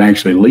get up and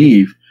actually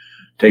leave.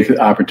 Take the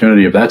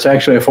opportunity, if that's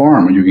actually a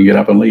form, and you can get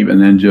up and leave,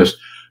 and then just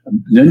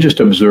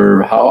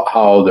observe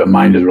how the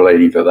mind is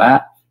relating to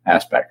that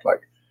aspect.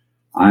 Like,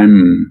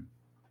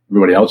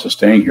 everybody else is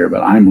staying here,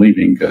 but I'm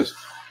leaving because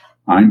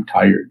I'm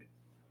tired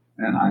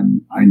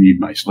and I need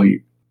my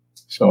sleep.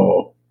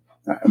 So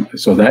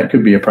that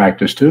could be a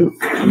practice too.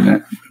 I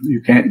mean,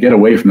 you can't get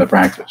away from the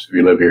practice if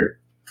you live here.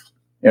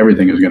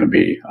 Everything is going to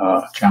be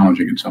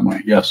challenging in some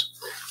way. Yes.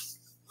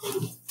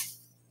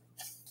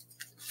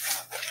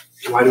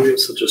 Why do we have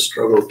such a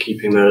struggle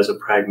keeping that as a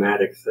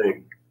pragmatic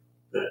thing?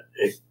 That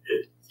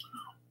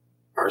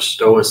our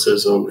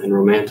stoicism and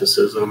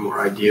romanticism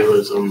or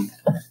idealism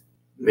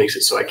makes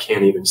it so I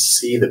can't even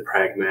see the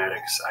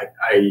pragmatics.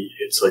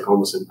 It's like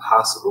almost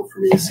impossible for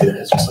me to see that.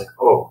 It's just like,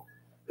 oh,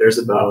 there's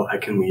a bell, I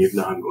can leave,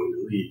 now I'm going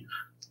to leave.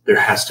 There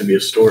has to be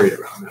a story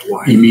around that.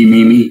 Why? Me.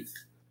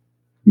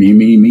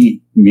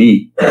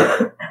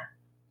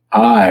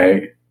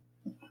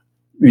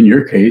 In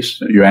your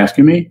case, you're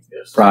asking me?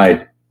 Yes.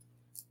 Pride.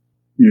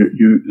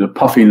 The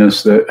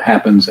puffiness that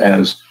happens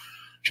as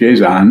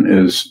Shazan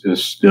is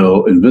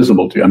still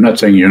invisible to you. I'm not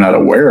saying you're not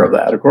aware of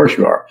that. Of course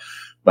you are.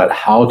 But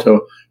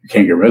you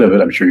can't get rid of it.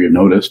 I'm sure you've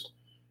noticed.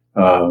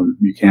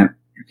 You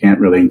can't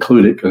really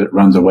include it because it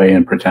runs away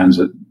and pretends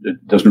that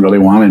it doesn't really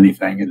want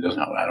anything. I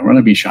don't want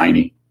to be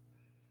shiny.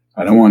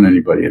 I don't want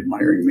anybody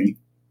admiring me.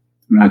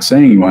 I'm not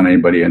saying you want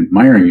anybody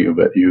admiring you,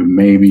 but you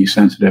may be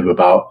sensitive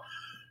about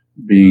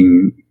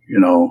being,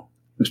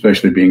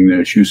 especially being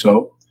the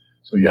Shuso.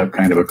 So you have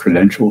kind of a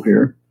credential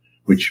here,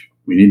 which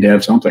we need to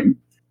have something.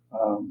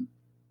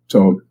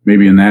 So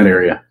maybe in that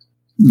area.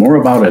 More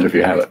about it if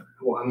you have it.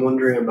 Well, I'm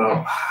wondering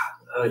about,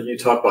 you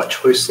talk about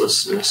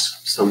choicelessness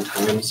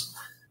sometimes,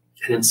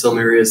 and in some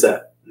areas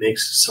that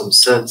makes some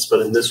sense,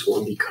 but in this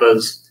one,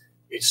 because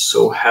it's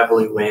so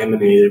heavily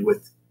laminated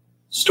with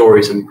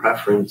stories and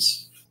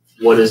preference,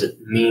 what does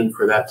it mean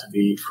for that to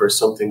be, for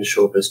something to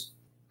show up as,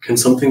 can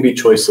something be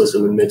choiceless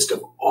in the midst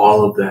of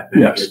all of that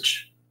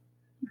baggage?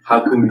 Yes. How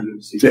can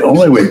we see the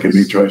only way it can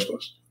be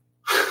choiceless.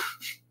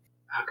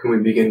 How can we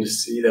begin to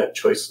see that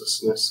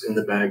choicelessness in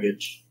the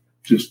baggage?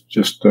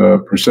 Just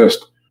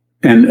persist.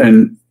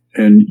 And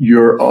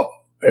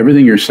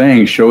everything you're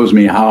saying shows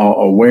me how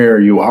aware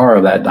you are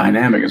of that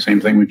dynamic. The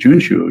same thing with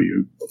Junshu.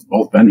 You've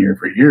both been here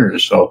for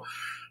years, so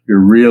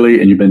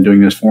and you've been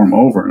doing this form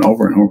over and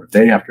over and over,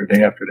 day after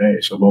day after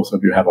day. So both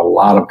of you have a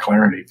lot of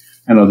clarity,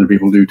 and other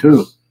people do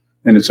too.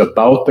 And it's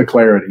about the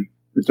clarity.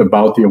 It's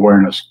about the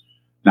awareness,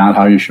 not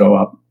how you show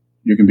up.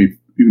 You can be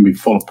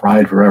full of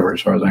pride forever,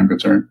 as far as I'm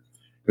concerned,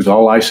 because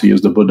all I see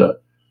is the Buddha.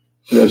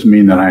 It doesn't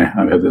mean that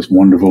I've had this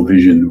wonderful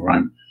vision where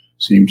I'm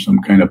seeing some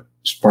kind of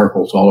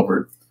sparkles all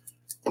over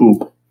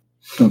poop.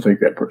 Don't take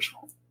that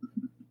personal.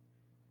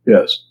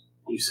 Yes.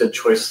 You said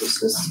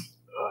choicelessness.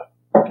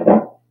 I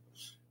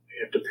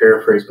have to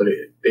paraphrase, but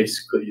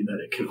basically that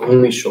it can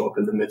only show up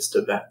in the midst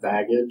of that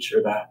baggage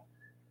or that.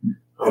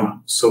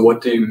 So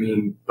what do you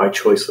mean by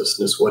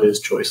choicelessness? What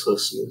is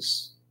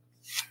choicelessness?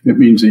 It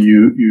means that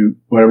you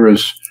whatever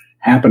is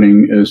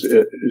happening is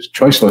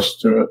choiceless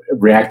to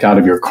react out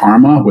of your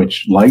karma,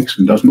 which likes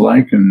and doesn't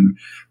like and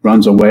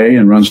runs away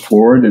and runs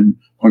toward and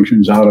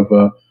functions out of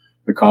the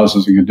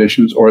causes and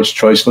conditions, or it's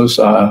choiceless.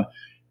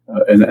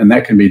 And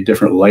that can be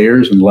different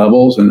layers and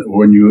levels. And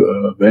when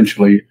you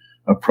eventually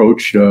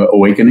approach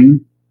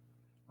awakening,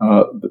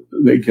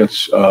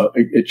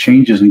 it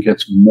changes and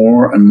gets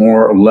more and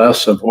more or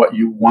less of what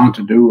you want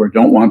to do or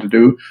don't want to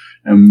do,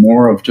 and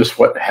more of just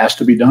what has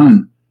to be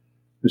done.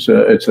 It's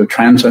a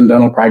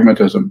transcendental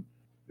pragmatism.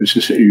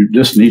 This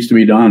needs to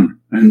be done,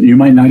 and you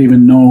might not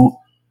even know.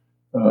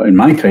 In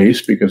my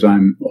case, because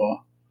I'm a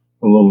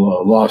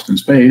little lost in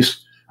space,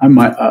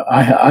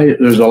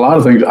 there's a lot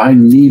of things I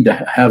need to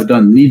have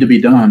done, need to be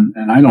done,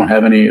 and I don't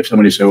have any. If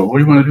somebody says, "Well, what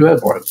do you want to do that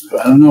for?"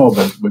 I don't know,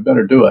 but we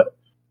better do it,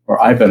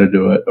 or I better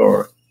do it,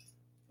 or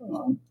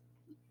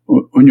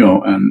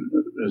and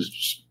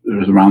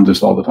there's around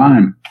this all the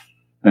time,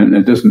 and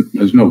it doesn't.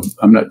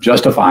 I'm not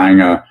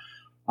justifying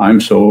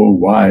I'm so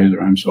wise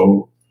or I'm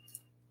so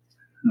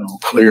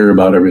clear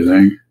about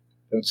everything.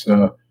 It's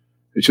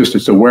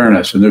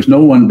awareness, and there's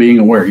no one being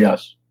aware.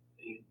 Yes.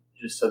 You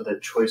just said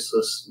that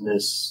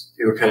choicelessness.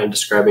 You were kind of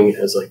describing it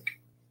as like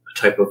a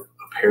type of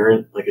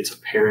apparent, like it's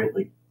apparent,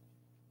 like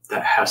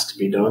that has to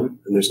be done,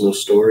 and there's no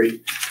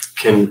story.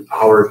 Can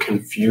our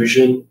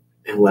confusion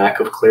and lack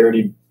of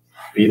clarity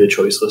be the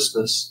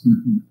choicelessness?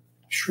 Mm-hmm.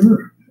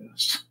 Sure,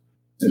 yes,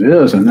 it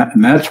is, and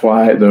that's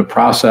why the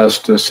process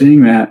to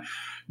seeing that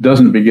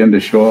doesn't begin to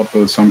show up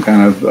with some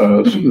kind of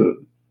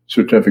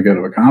certificate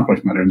of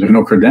accomplishment, and there's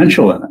no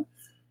credential in it.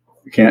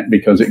 You can't,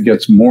 because it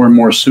gets more and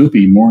more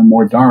soupy, more and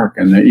more dark,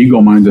 and the ego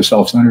mind, the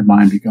self-centered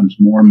mind, becomes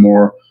more and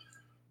more,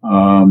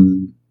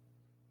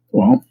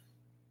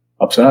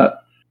 upset.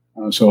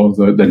 So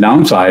the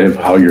downside of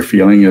how you're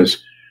feeling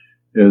is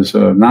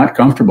not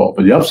comfortable,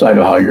 but the upside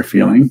of how you're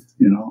feeling,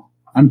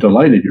 I'm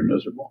delighted you're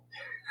miserable.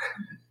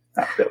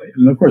 Not really.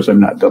 And of course I'm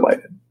not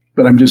delighted,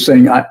 but I'm just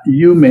saying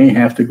you may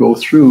have to go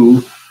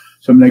through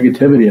some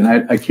negativity, and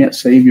I can't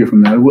save you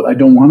from that. I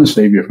don't want to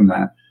save you from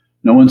that.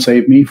 No one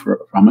saved me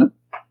from it.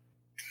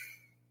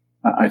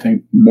 I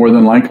think more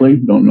than likely,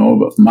 don't know,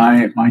 but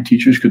my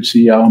teachers could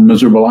see how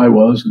miserable I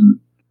was, and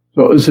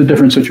so it's a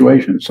different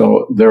situation.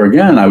 So there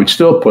again, I would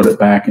still put it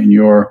back in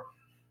your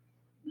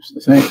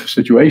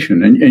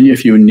situation. And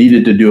if you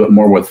needed to do it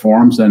more with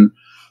forms, then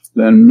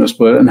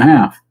split it in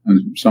half,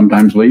 and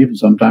sometimes leave and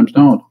sometimes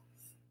don't.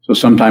 So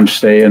sometimes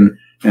stay and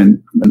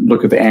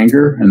look at the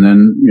anger, and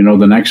then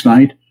the next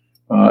night,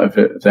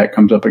 if that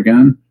comes up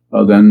again,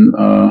 then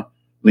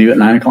leave at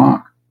 9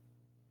 o'clock.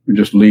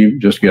 Just leave.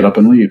 Just get up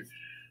and leave.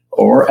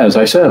 Or as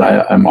I said,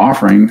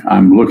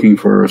 I'm looking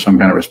for some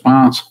kind of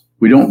response.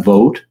 We don't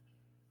vote,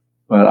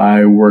 but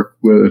I work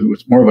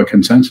with more of a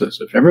consensus.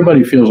 If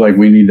everybody feels like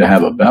we need to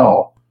have a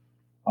bell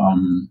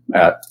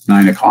at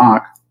 9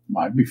 o'clock,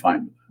 I'd be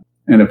fine with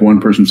that. And if one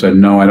person said,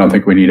 no, I don't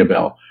think we need a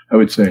bell, I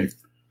would say,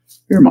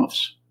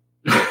 earmuffs.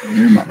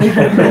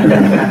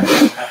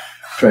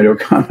 Try to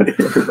accommodate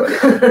everybody.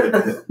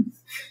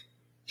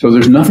 So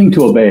there's nothing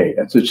to obey.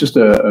 It's just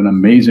an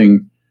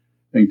amazing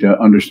thing to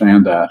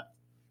understand that.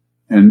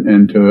 And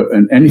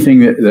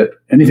anything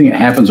that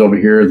happens over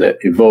here that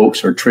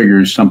evokes or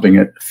triggers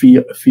something,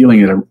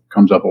 feeling that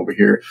comes up over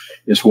here,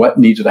 is what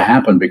needs to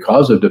happen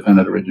because of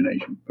dependent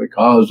origination,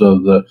 because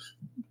of the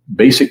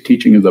basic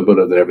teaching of the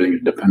Buddha that everything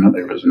is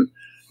dependently arisen.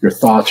 Your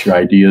thoughts, your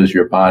ideas,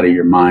 your body,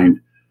 your mind.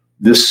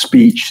 This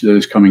speech that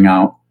is coming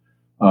out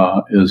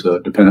is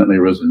dependently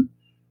arisen,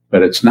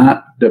 but it's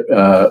not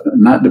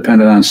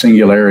dependent on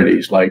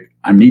singularities. Like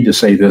I need to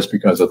say this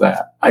because of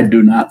that. I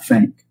do not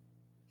think.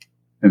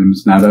 And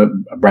it's not a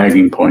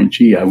bragging point.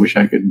 Gee, I wish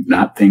I could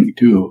not think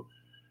too.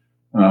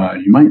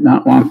 You might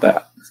not want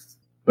that.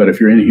 But if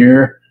you're in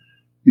here,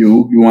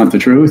 you want the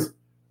truth,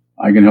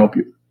 I can help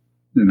you.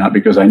 And not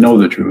because I know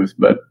the truth,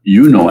 but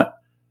you know it.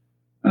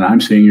 And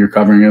I'm seeing you're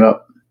covering it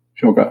up.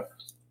 Shoka.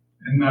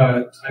 In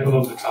the title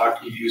of the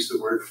talk, you use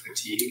the word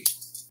fatigue.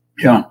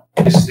 Yeah.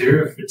 Is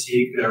there a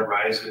fatigue that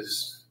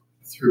arises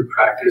through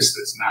practice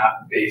that's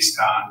not based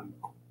on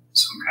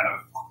some kind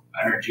of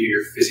energy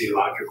or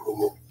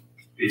physiological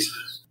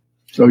basis?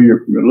 So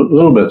you're a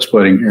little bit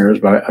splitting hairs,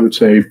 but I would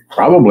say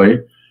probably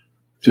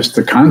just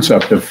the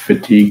concept of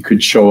fatigue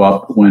could show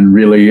up when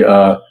really,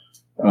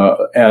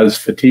 as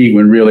fatigue,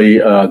 when really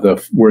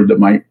the word that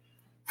might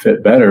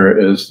fit better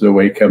is the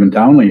way Kevin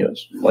Townley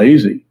is,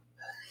 lazy.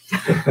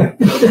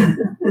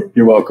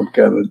 You're welcome,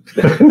 Kevin.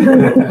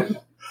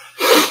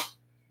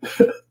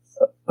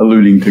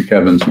 Alluding to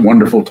Kevin's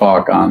wonderful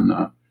talk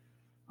on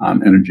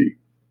energy,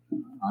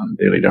 on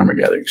Daily Dharma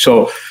Gathering.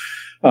 So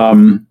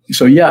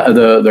yeah,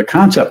 the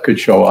concept could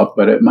show up,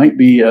 but it might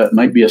be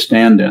a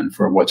stand-in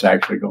for what's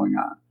actually going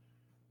on.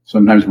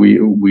 Sometimes we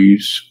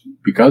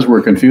because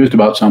we're confused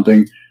about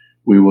something,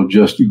 we will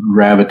just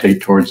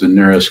gravitate towards the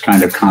nearest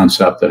kind of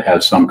concept that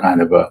has some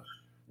kind of a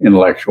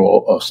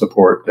intellectual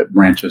support that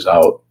branches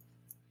out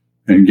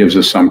and gives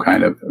us some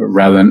kind of,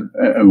 rather than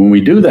when we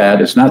do that,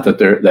 it's not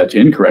that that's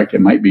incorrect. It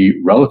might be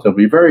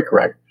relatively very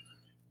correct,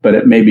 but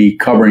it may be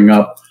covering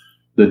up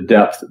the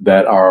depth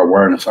that our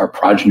awareness, our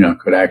prajna,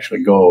 could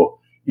actually go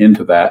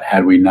into that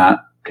had we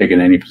not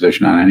taken any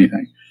position on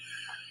anything.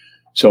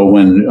 So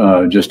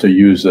when, just to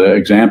use the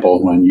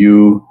example, when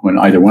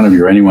either one of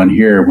you or anyone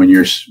here, when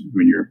you're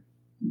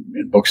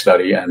in book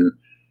study and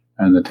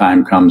the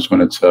time comes when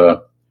it's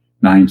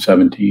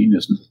 9:17,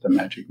 isn't it the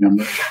magic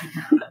number?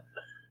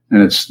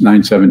 And it's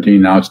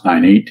 9:17, now it's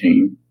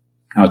 9:18,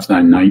 now it's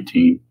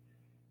 9:19,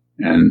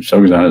 and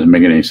Soguzan doesn't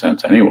make any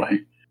sense anyway,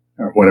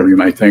 or whatever you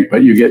might think,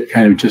 but you get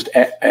kind of just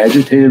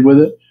agitated with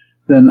it,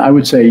 then I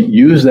would say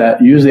use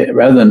it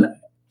rather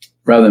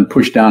than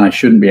push down, I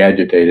shouldn't be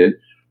agitated,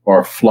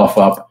 or fluff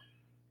up.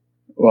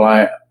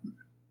 Well,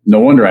 no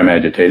wonder I'm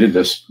agitated.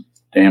 This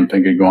damn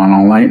thing could go on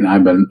all night, and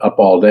I've been up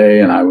all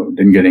day, and I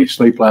didn't get any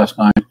sleep last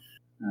night,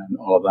 and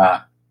all of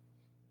that.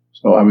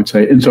 So I would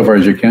say, insofar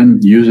as you can,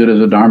 use it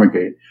as a Dharma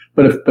gate.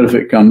 But if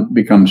it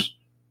becomes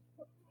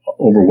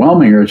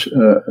overwhelming or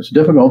it's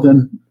difficult,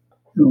 then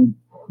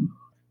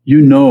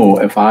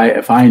if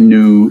I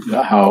knew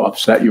how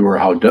upset you were,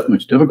 how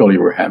much difficulty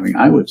you were having,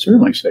 I would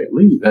certainly say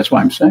leave. That's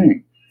what I'm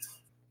saying.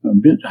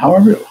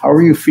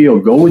 However you feel,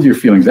 go with your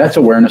feelings. That's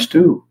awareness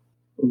too.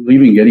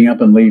 Leaving, getting up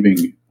and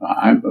leaving.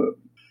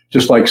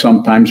 Just like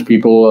sometimes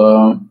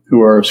people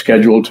who are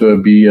scheduled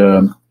to be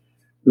the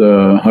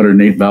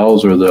 108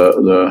 bells or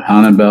the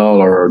Hanan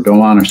bell or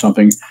Doan or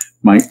something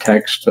might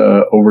text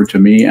over to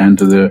me and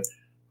to the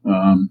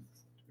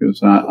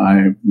because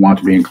I want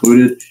to be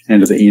included,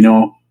 and to the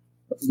Eno.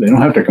 They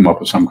don't have to come up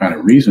with some kind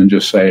of reason.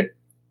 Just say,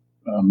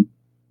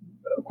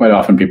 quite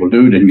often people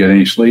didn't get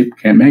any sleep,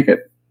 can't make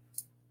it,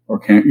 or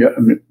can't get.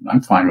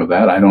 I'm fine with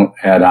that. I don't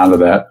add on to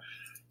that.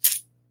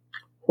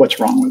 What's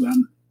wrong with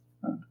them?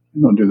 I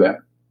don't do that.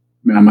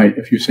 I mean,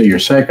 if you say you're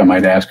sick, I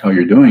might ask how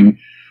you're doing,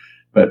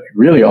 But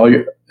really,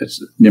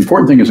 the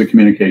important thing is the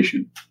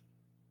communication,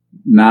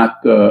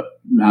 not the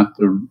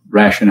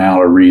rationale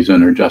or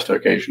reason or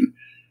justification.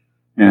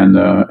 And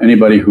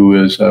anybody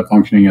who is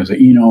functioning as a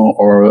Eno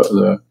or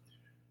the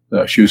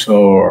Shuso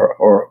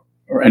or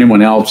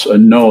anyone else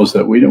knows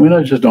that we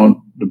just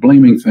don't. The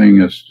blaming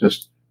thing is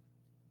it's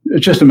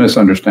just a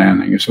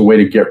misunderstanding. It's a way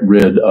to get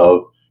rid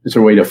of. It's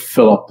a way to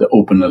fill up the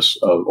openness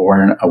of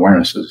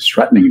awareness. It's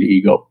threatening the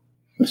ego.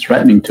 It's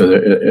threatening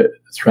it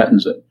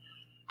threatens it.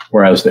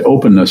 Whereas the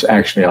openness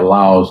actually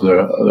allows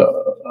a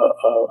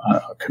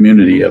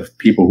community of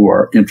people who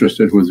are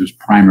interested with this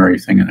primary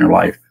thing in their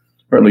life,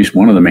 or at least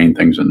one of the main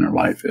things in their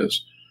life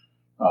is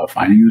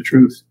finding the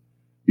truth,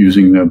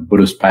 using the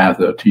Buddhist path,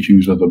 the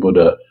teachings of the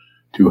Buddha,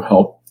 to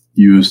help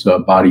use the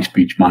body,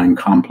 speech, mind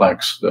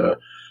complex, the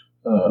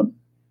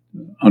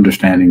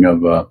understanding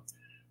of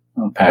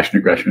passion,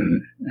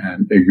 aggression,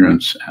 and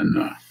ignorance,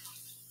 and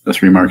the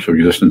 3 marks of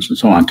existence, and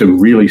so on, to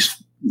really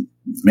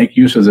make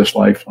use of this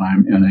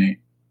lifetime in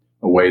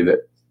a way that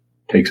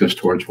takes us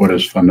towards what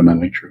is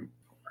fundamentally true.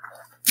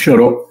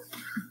 Shoto.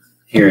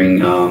 Hearing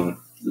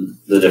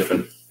the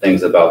different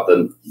things about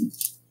the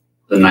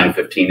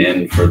 9:15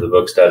 in for the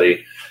book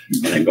study,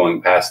 and then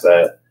going past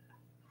that,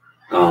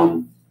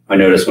 I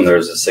noticed when there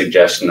was a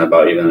suggestion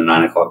about even a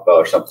 9 o'clock bell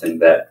or something,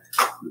 that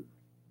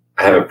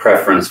I have a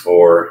preference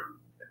for,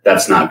 if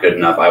that's not good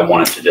enough, I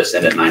want it to just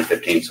end at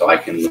 9:15 so I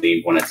can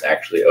leave when it's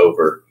actually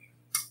over.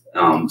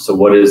 So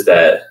what is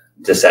that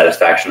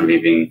dissatisfaction of me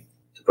being,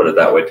 to put it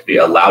that way, to be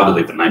allowed to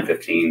leave at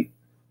 9:15?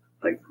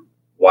 Like,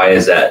 why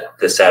is that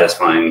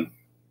dissatisfying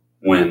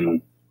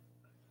when,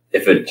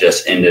 if it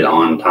just ended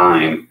on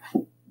time,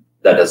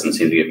 that doesn't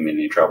seem to give me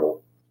any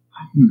trouble?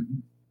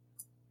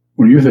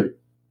 What do you think?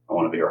 I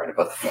want to be right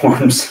about the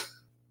forms.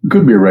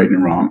 Could be right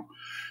and wrong.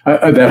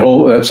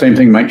 That same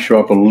thing might show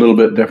up a little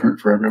bit different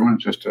for everyone.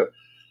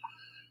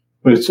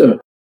 But it's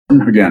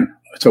again,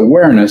 it's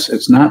awareness.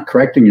 It's not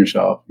correcting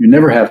yourself. You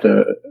never have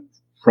to.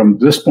 From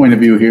this point of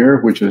view here,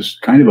 which is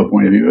kind of a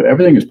point of view,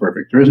 everything is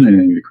perfect. There isn't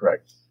anything to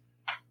correct.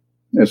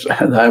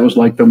 I was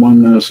like the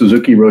one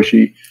Suzuki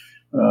Roshi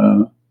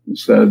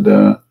said,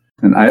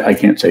 and I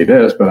can't say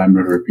this, but I'm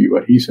going to repeat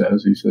what he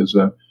says. He says,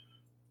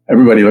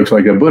 everybody looks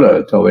like a Buddha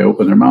until they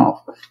open their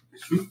mouth.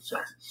 So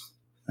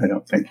I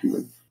don't think he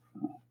would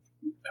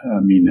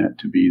mean that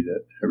to be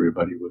that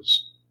everybody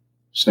was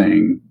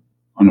saying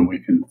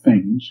unawakened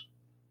things.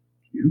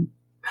 You?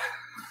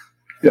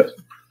 Yes.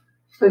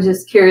 I was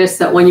just curious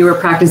that when you were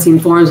practicing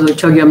forms with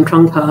Chogyam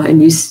Trungpa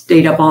and you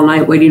stayed up all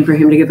night waiting for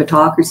him to give a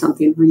talk or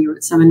something when you were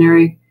at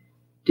seminary,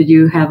 did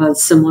you have a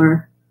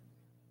similar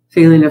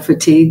feeling of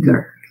fatigue?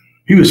 Or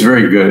he was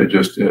very good at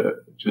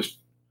just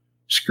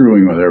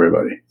screwing with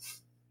everybody.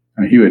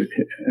 I mean, he would,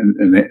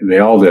 and they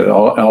all did.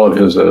 All of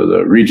his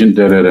the regent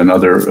did it, and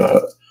other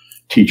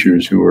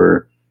teachers who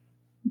were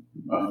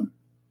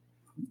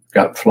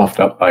got fluffed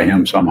up by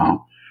him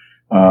somehow.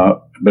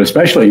 But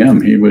especially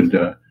him, he would.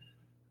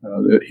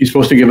 He's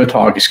supposed to give a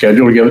talk. He's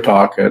scheduled to give a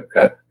talk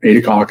at 8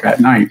 o'clock at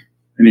night,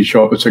 and he'd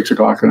show up at 6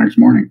 o'clock the next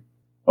morning,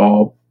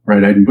 all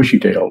bright-eyed and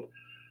bushy-tailed,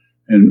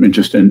 and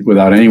just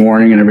without any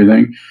warning and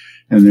everything.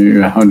 And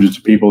there were hundreds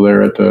of people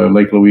there at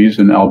Lake Louise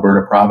in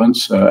Alberta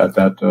province at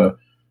that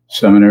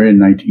seminary in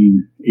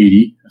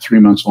 1980, 3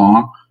 months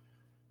long.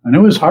 And it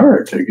was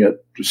hard to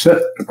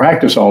sit to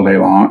practice all day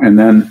long, and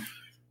then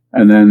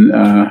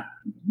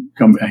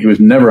come. He was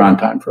never on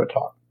time for a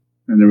talk,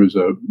 and there was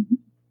a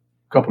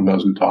couple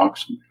dozen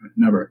talks,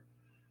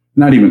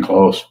 not even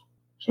close.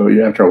 So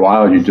after a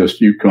while,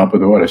 you come up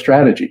with a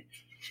strategy.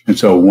 And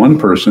so one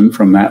person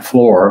from that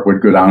floor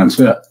would go down and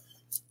sit,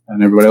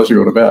 and everybody else would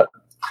go to bed.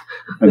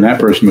 And that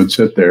person would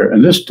sit there.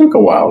 And this took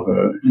a while,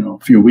 a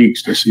few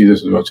weeks to see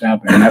this is what's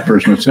happening. And that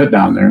person would sit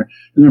down there,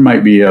 and there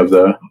might be, of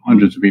the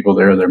hundreds of people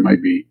there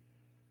might be,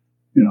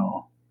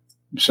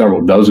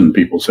 several dozen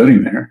people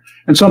sitting there.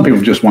 And some people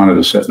just wanted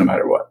to sit no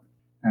matter what.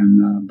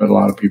 And but a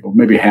lot of people,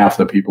 maybe half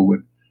the people,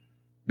 would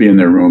be in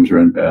their rooms or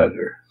in bed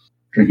or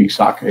drinking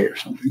sake or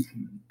something.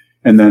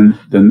 And then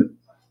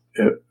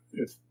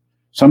if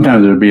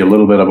sometimes there'd be a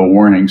little bit of a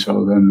warning.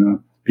 So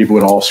then people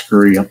would all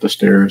scurry up the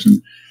stairs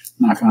and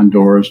knock on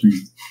doors, and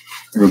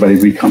everybody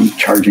would come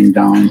charging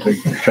down to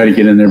try to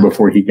get in there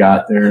before he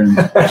got there.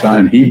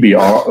 And he'd be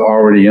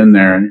already in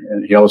there,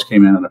 and he always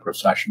came in a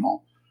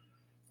processional,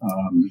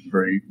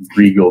 very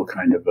regal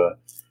kind of a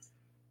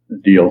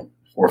deal.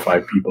 4 or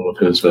 5 people of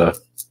his, it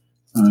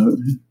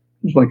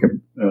was like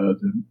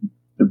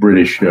the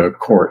British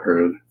court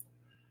or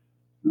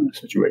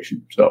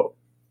situation. So,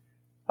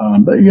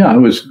 but yeah, it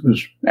was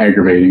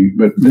aggravating.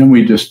 But then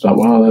we just thought,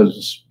 well, I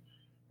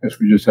guess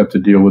we just have to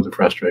deal with the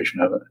frustration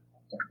of it.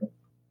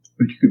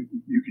 But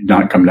you could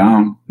not come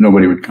down.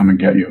 Nobody would come and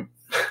get you.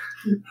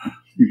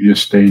 You could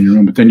just stay in your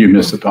room. But then you'd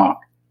miss the talk.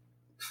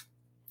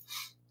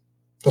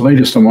 The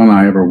latest one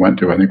I ever went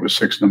to, I think, was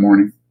 6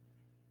 a.m.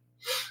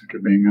 after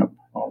being up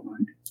all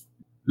night.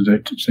 Does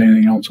that say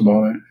anything else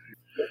about it?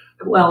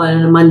 Well,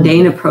 and a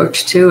mundane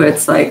approach too.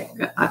 It's like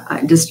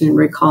I just been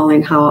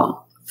recalling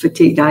how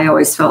fatigued I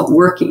always felt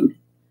working.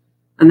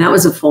 And that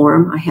was a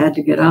form. I had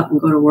to get up and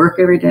go to work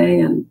every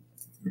day.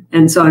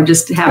 And so I'm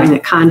just having a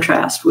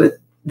contrast with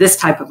this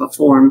type of a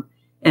form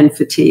and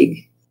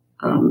fatigue.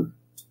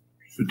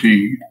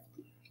 Fatigue.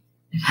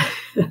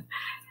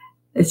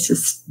 It's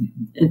just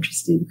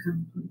interesting to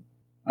come.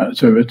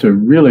 So it's a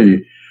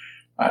really,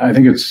 I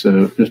think it's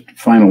just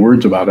final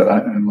words about it,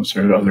 unless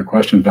there are other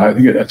questions, but I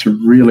think that's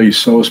really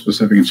so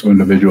specific and so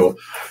individual.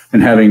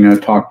 And having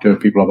talked to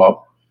people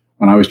about,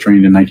 when I was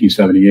trained in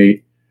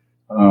 1978,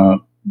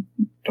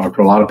 talked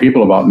to a lot of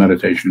people about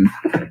meditation,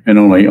 and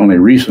only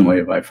recently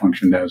have I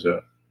functioned as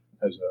a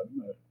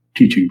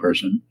teaching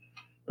person.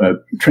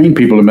 But train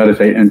people to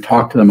meditate and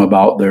talk to them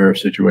about their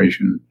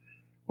situation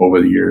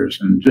over the years,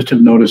 and just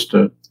have noticed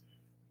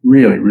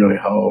really, really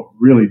how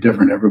really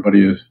different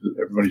everybody's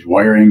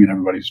wiring and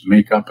everybody's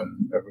makeup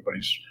and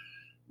everybody's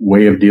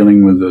way of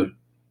dealing with the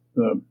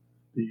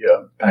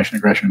passion,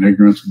 aggression, and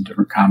ignorance, and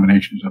different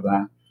combinations of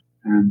that.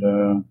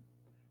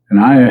 And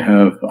I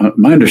have,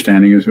 my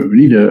understanding is that if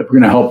we're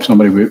going to help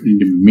somebody, we need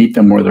to meet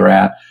them where they're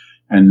at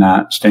and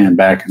not stand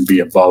back and be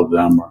above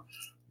them, or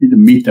need to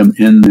meet them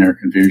in their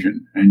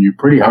confusion. And it's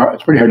pretty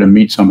hard to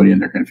meet somebody in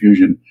their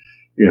confusion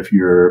if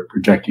you're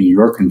projecting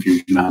your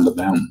confusion onto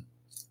them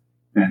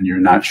and you're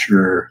not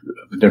sure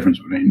the difference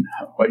between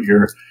what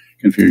your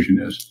confusion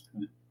is.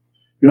 You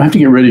don't have to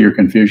get rid of your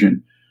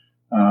confusion.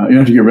 You don't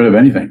have to get rid of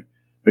anything,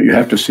 but you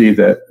have to see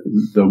that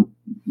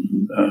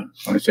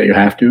when I say you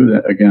have to,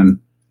 that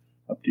again,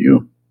 up to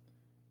you.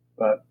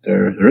 But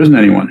there isn't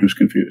anyone who's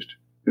confused.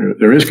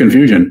 There is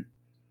confusion,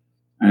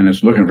 and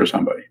it's looking for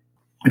somebody.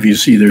 If you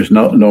see there's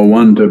no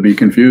one to be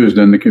confused,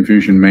 then the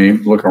confusion may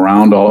look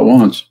around all at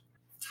once.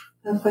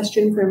 A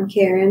question from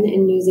Karen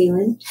in New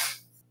Zealand.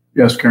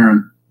 Yes,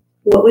 Karen.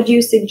 What would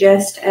you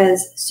suggest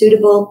as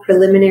suitable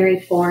preliminary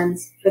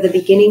forms for the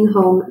beginning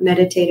home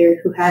meditator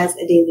who has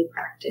a daily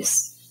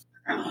practice?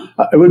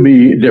 It would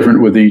be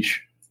different with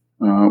each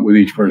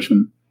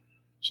person.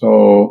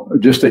 So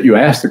just that you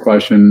ask the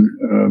question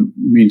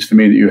means to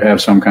me that you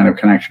have some kind of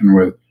connection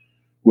with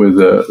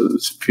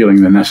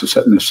feeling the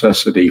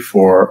necessity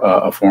for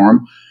a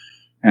form.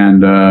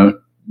 And a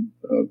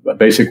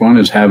basic one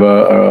is have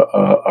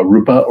a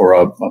rupa, or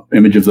a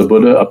image of the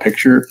Buddha, a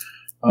picture,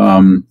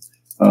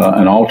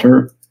 an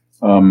altar.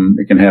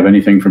 It can have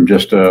anything from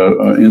just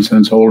an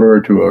incense holder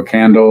to a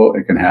candle.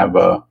 It can have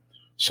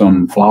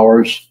some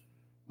flowers.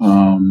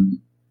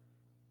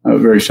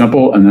 Very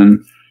simple. And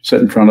then sit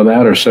in front of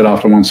that, or sit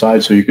off to one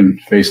side so you can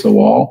face the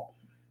wall.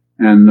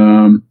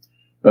 And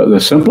the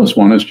simplest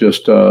one is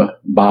just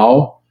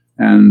bow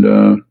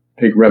and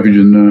take refuge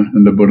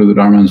in the Buddha, the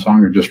Dharma, and the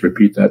Sangha. Just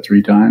repeat that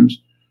 3 times.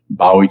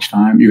 Bow each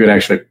time. You could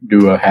actually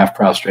do a half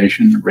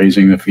prostration,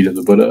 raising the feet of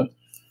the Buddha.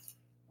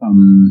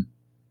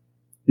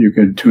 You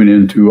could tune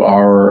into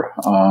our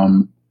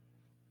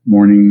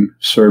morning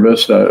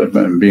service.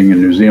 Being in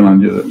New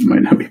Zealand, it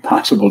might not be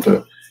possible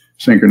to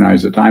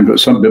synchronize the time, but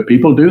some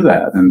people do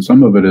that, and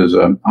some of it is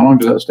how long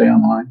does that stay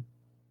online?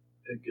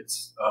 It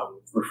gets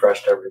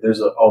refreshed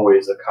there's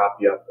always a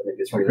copy up, and it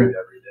gets renewed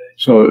every day.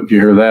 So if you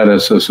hear that,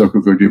 it's a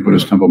Sokokuji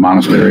Buddhist Temple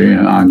Monastery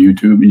on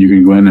YouTube, and you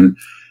can go in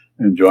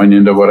and join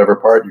into whatever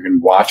part. You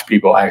can watch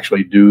people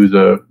actually do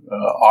the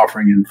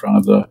offering in front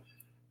of that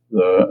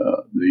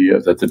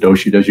the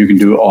doshi does. You can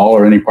do all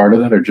or any part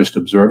of that, or just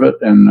observe it,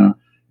 and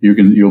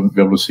you'll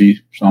be able to see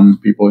some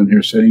people in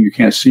here sitting. You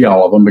can't see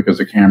all of them because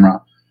the camera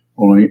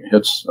only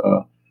hits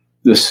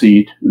this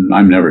seat, and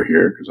I'm never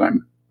here because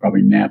I'm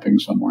probably napping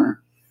somewhere.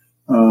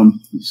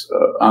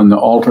 On the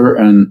altar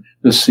and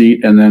this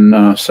seat, and then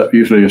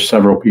usually there's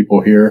several people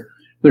here.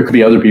 There could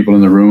be other people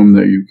in the room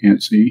that you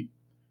can't see,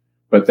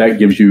 but that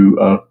gives you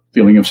a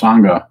feeling of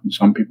Sangha. And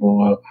some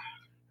people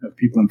have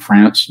people in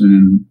France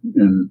and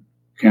in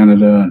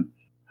Canada,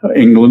 and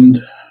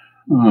England,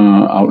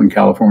 out in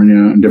California,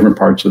 and different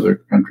parts of the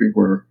country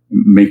where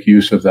make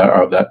use of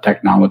that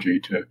technology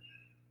to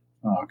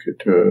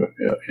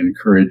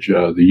encourage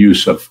the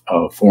use of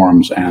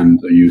forms and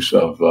the use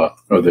of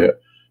the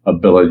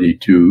ability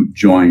to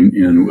join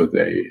in with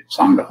a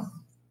Sangha.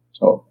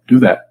 So do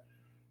that.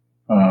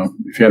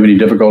 If you have any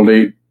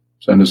difficulty,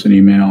 send us an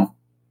email.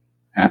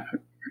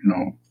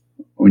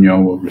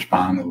 Unyo will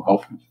respond and will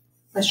help you.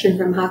 Question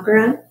from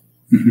Hakaran.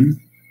 Mm-hmm.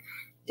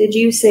 Did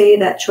you say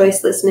that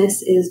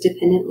choicelessness is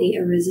dependently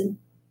arisen?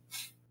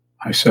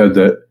 I said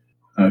that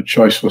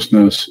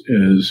choicelessness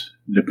is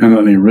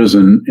dependently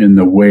arisen in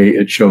the way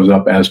it shows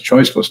up as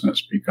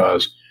choicelessness,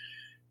 because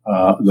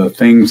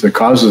the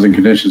causes and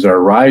conditions are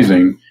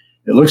arising.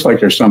 It looks like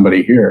there's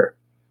somebody here,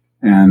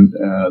 and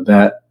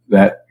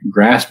that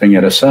grasping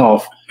at a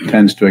self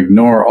tends to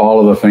ignore all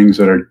of the things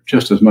that are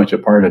just as much a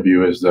part of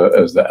you as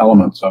the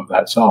elements of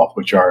that self,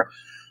 which are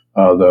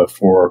the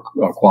 4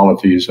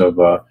 qualities of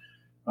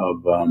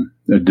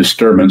the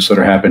disturbance that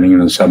are happening in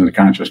the 7th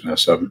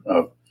consciousness of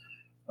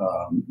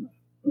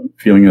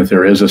feeling that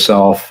there is a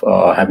self,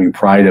 having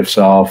pride of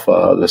self,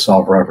 the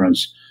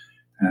self-reference,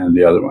 and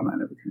the other one I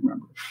never can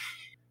remember.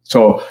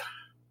 So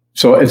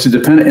it's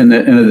dependent,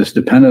 and it's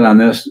dependent on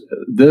this.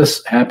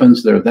 This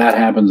happens, that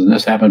happens, and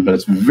this happens, but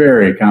it's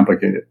very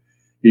complicated.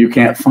 You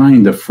can't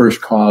find the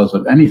first cause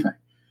of anything.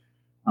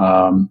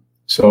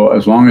 So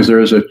as long as there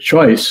is a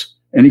choice,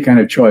 any kind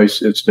of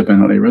choice, it's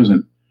dependently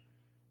arisen.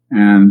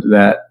 And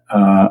that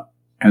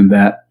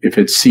if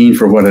it's seen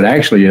for what it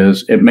actually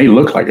is, it may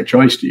look like a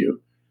choice to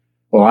you.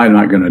 Well, I'm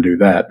not going to do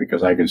that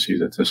because I can see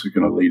that this is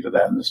going to lead to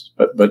that. And this,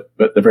 but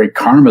the very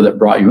karma that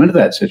brought you into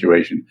that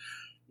situation,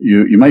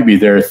 you might be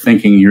there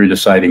thinking you're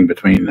deciding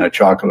between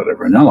chocolate or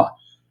vanilla,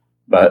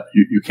 but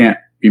you can't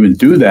even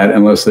do that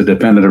unless the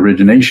dependent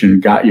origination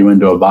got you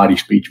into a body,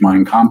 speech,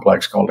 mind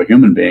complex called a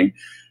human being,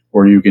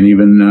 where you can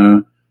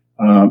even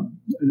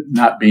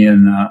not be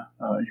in.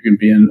 You can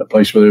be in a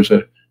place where there's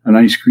an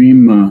ice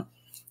cream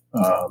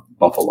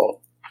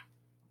buffalo.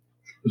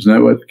 Isn't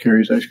that what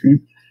carries ice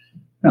cream?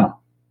 No.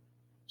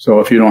 So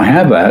if you don't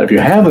have that, if you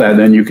have that,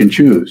 then you can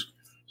choose.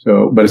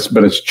 So, but it's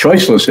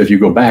choiceless. If you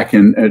go back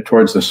in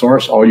towards the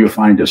source, all you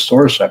find is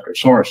source after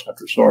source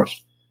after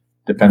source,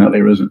 dependently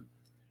arisen.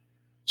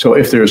 So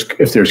if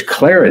there's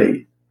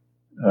clarity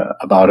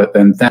about it,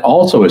 then that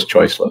also is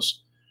choiceless,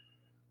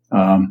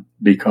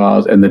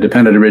 because the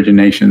dependent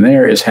origination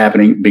there is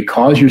happening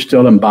because you're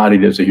still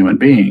embodied as a human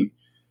being.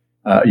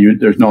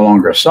 There's no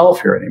longer a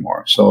self here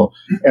anymore. So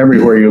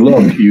everywhere you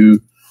look,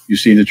 you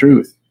see the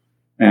truth.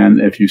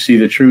 And if you see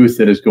the truth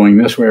that is going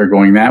this way or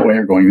going that way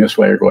or going this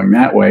way or going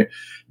that way,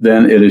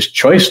 then it is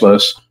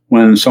choiceless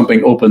when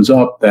something opens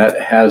up that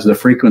has the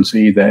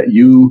frequency that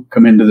you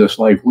come into this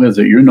life with,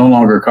 that you're no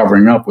longer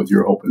covering up with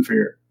your hope and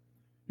fear.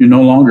 You're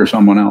no longer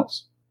someone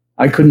else.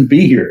 I couldn't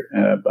be here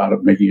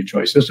about making a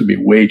choice. This would be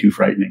way too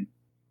frightening.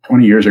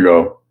 20 years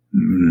ago,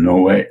 no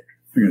way.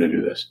 You're going to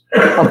do this.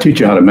 I'll teach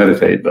you how to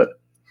meditate, but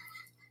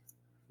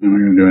I'm not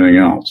going to do anything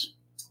else.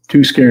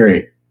 Too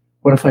scary.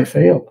 What if I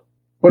failed?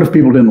 What if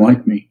people didn't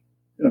like me?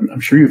 I'm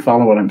sure you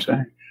follow what I'm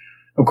saying.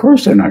 Of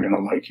course they're not going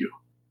to like you.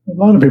 A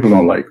lot of people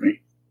don't like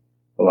me.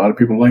 A lot of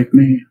people like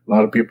me. A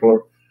lot of people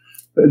are.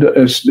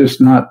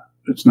 It's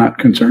not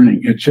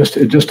concerning. It just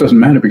doesn't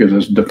matter because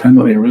it's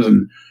dependently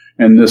arisen,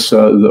 and this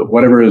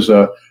whatever is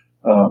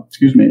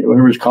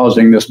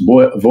causing this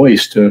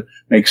voice to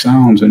make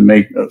sounds and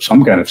make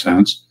some kind of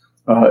sense.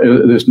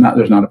 There's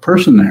not a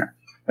person there.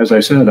 As I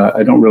said,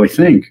 I don't really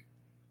think.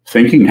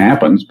 Thinking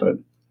happens, but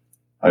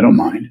I don't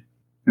mind.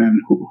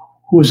 And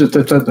who is it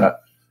that said that?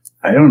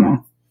 I don't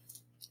know.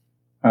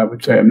 I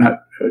would say I'm not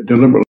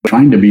deliberately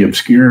trying to be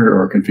obscure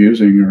or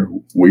confusing or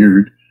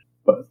weird,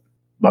 but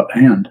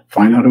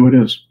find out who it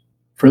is.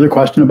 Further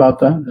question about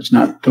that? It's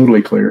not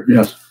totally clear.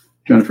 Yes,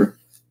 Jennifer.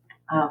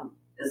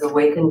 Is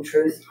awakened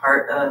truth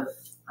part of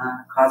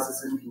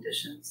causes and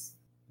conditions?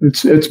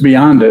 It's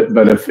beyond it,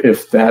 but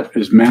if that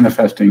is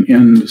manifesting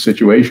in the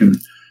situation,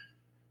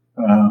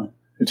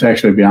 it's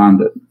actually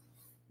beyond it.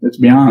 It's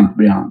beyond.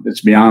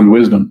 It's beyond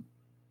wisdom.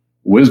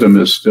 Wisdom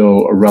is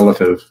still a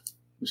relative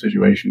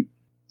situation.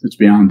 It's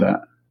beyond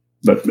that.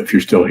 But if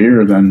you're still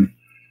here, then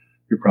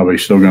you're probably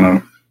still going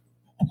to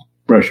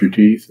brush your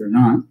teeth or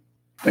not.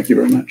 Thank you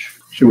very much.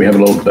 Should we have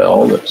a little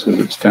bell that says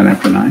it's 10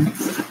 after 9?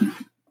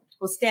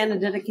 We'll stand and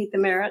dedicate the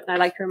merit. And I'd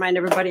like to remind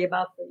everybody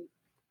about the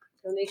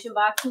donation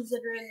boxes that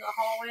are in the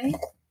hallway,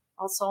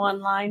 also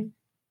online.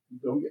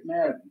 Don't get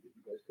mad. You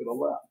guys could have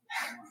left.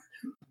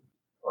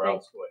 Or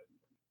else what?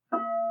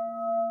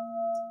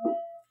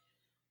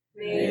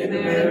 May the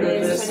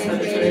merit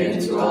penetrate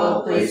into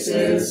all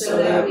places, so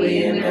that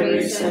we and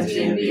every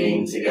sentient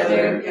being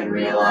together can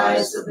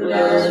realize the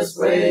Buddha's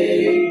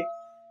way.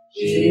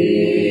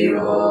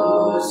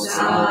 Jiro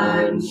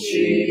san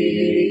shi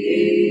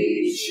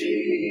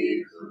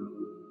shi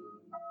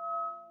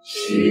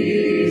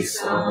shi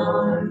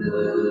san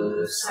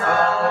lu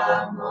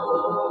sa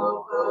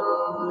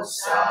moko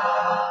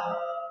sa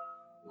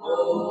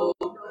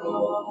moko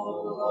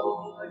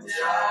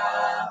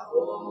ja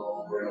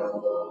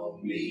oro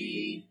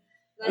mi.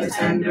 The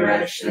 10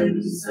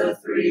 directions, the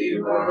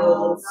 3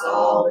 worlds,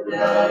 all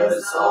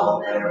Buddhas,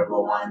 all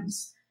venerable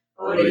ones,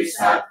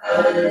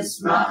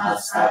 Bodhisattvas,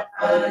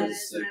 Mahasattvas,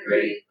 the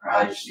great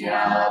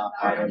Prajna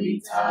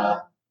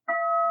Paramita.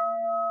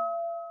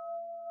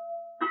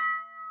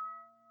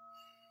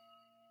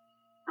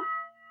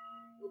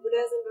 The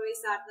Buddhas and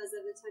Bodhisattvas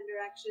of the 10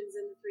 directions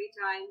and the 3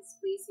 times,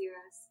 please hear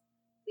us.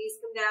 Please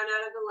come down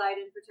out of the light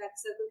and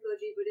protect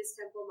Sokukoji Buddhist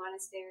Temple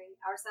Monastery,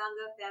 our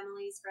Sangha,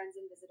 families, friends,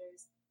 and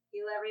visitors.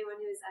 Heal everyone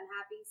who is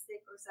unhappy,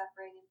 sick, or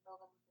suffering, and fill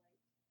them with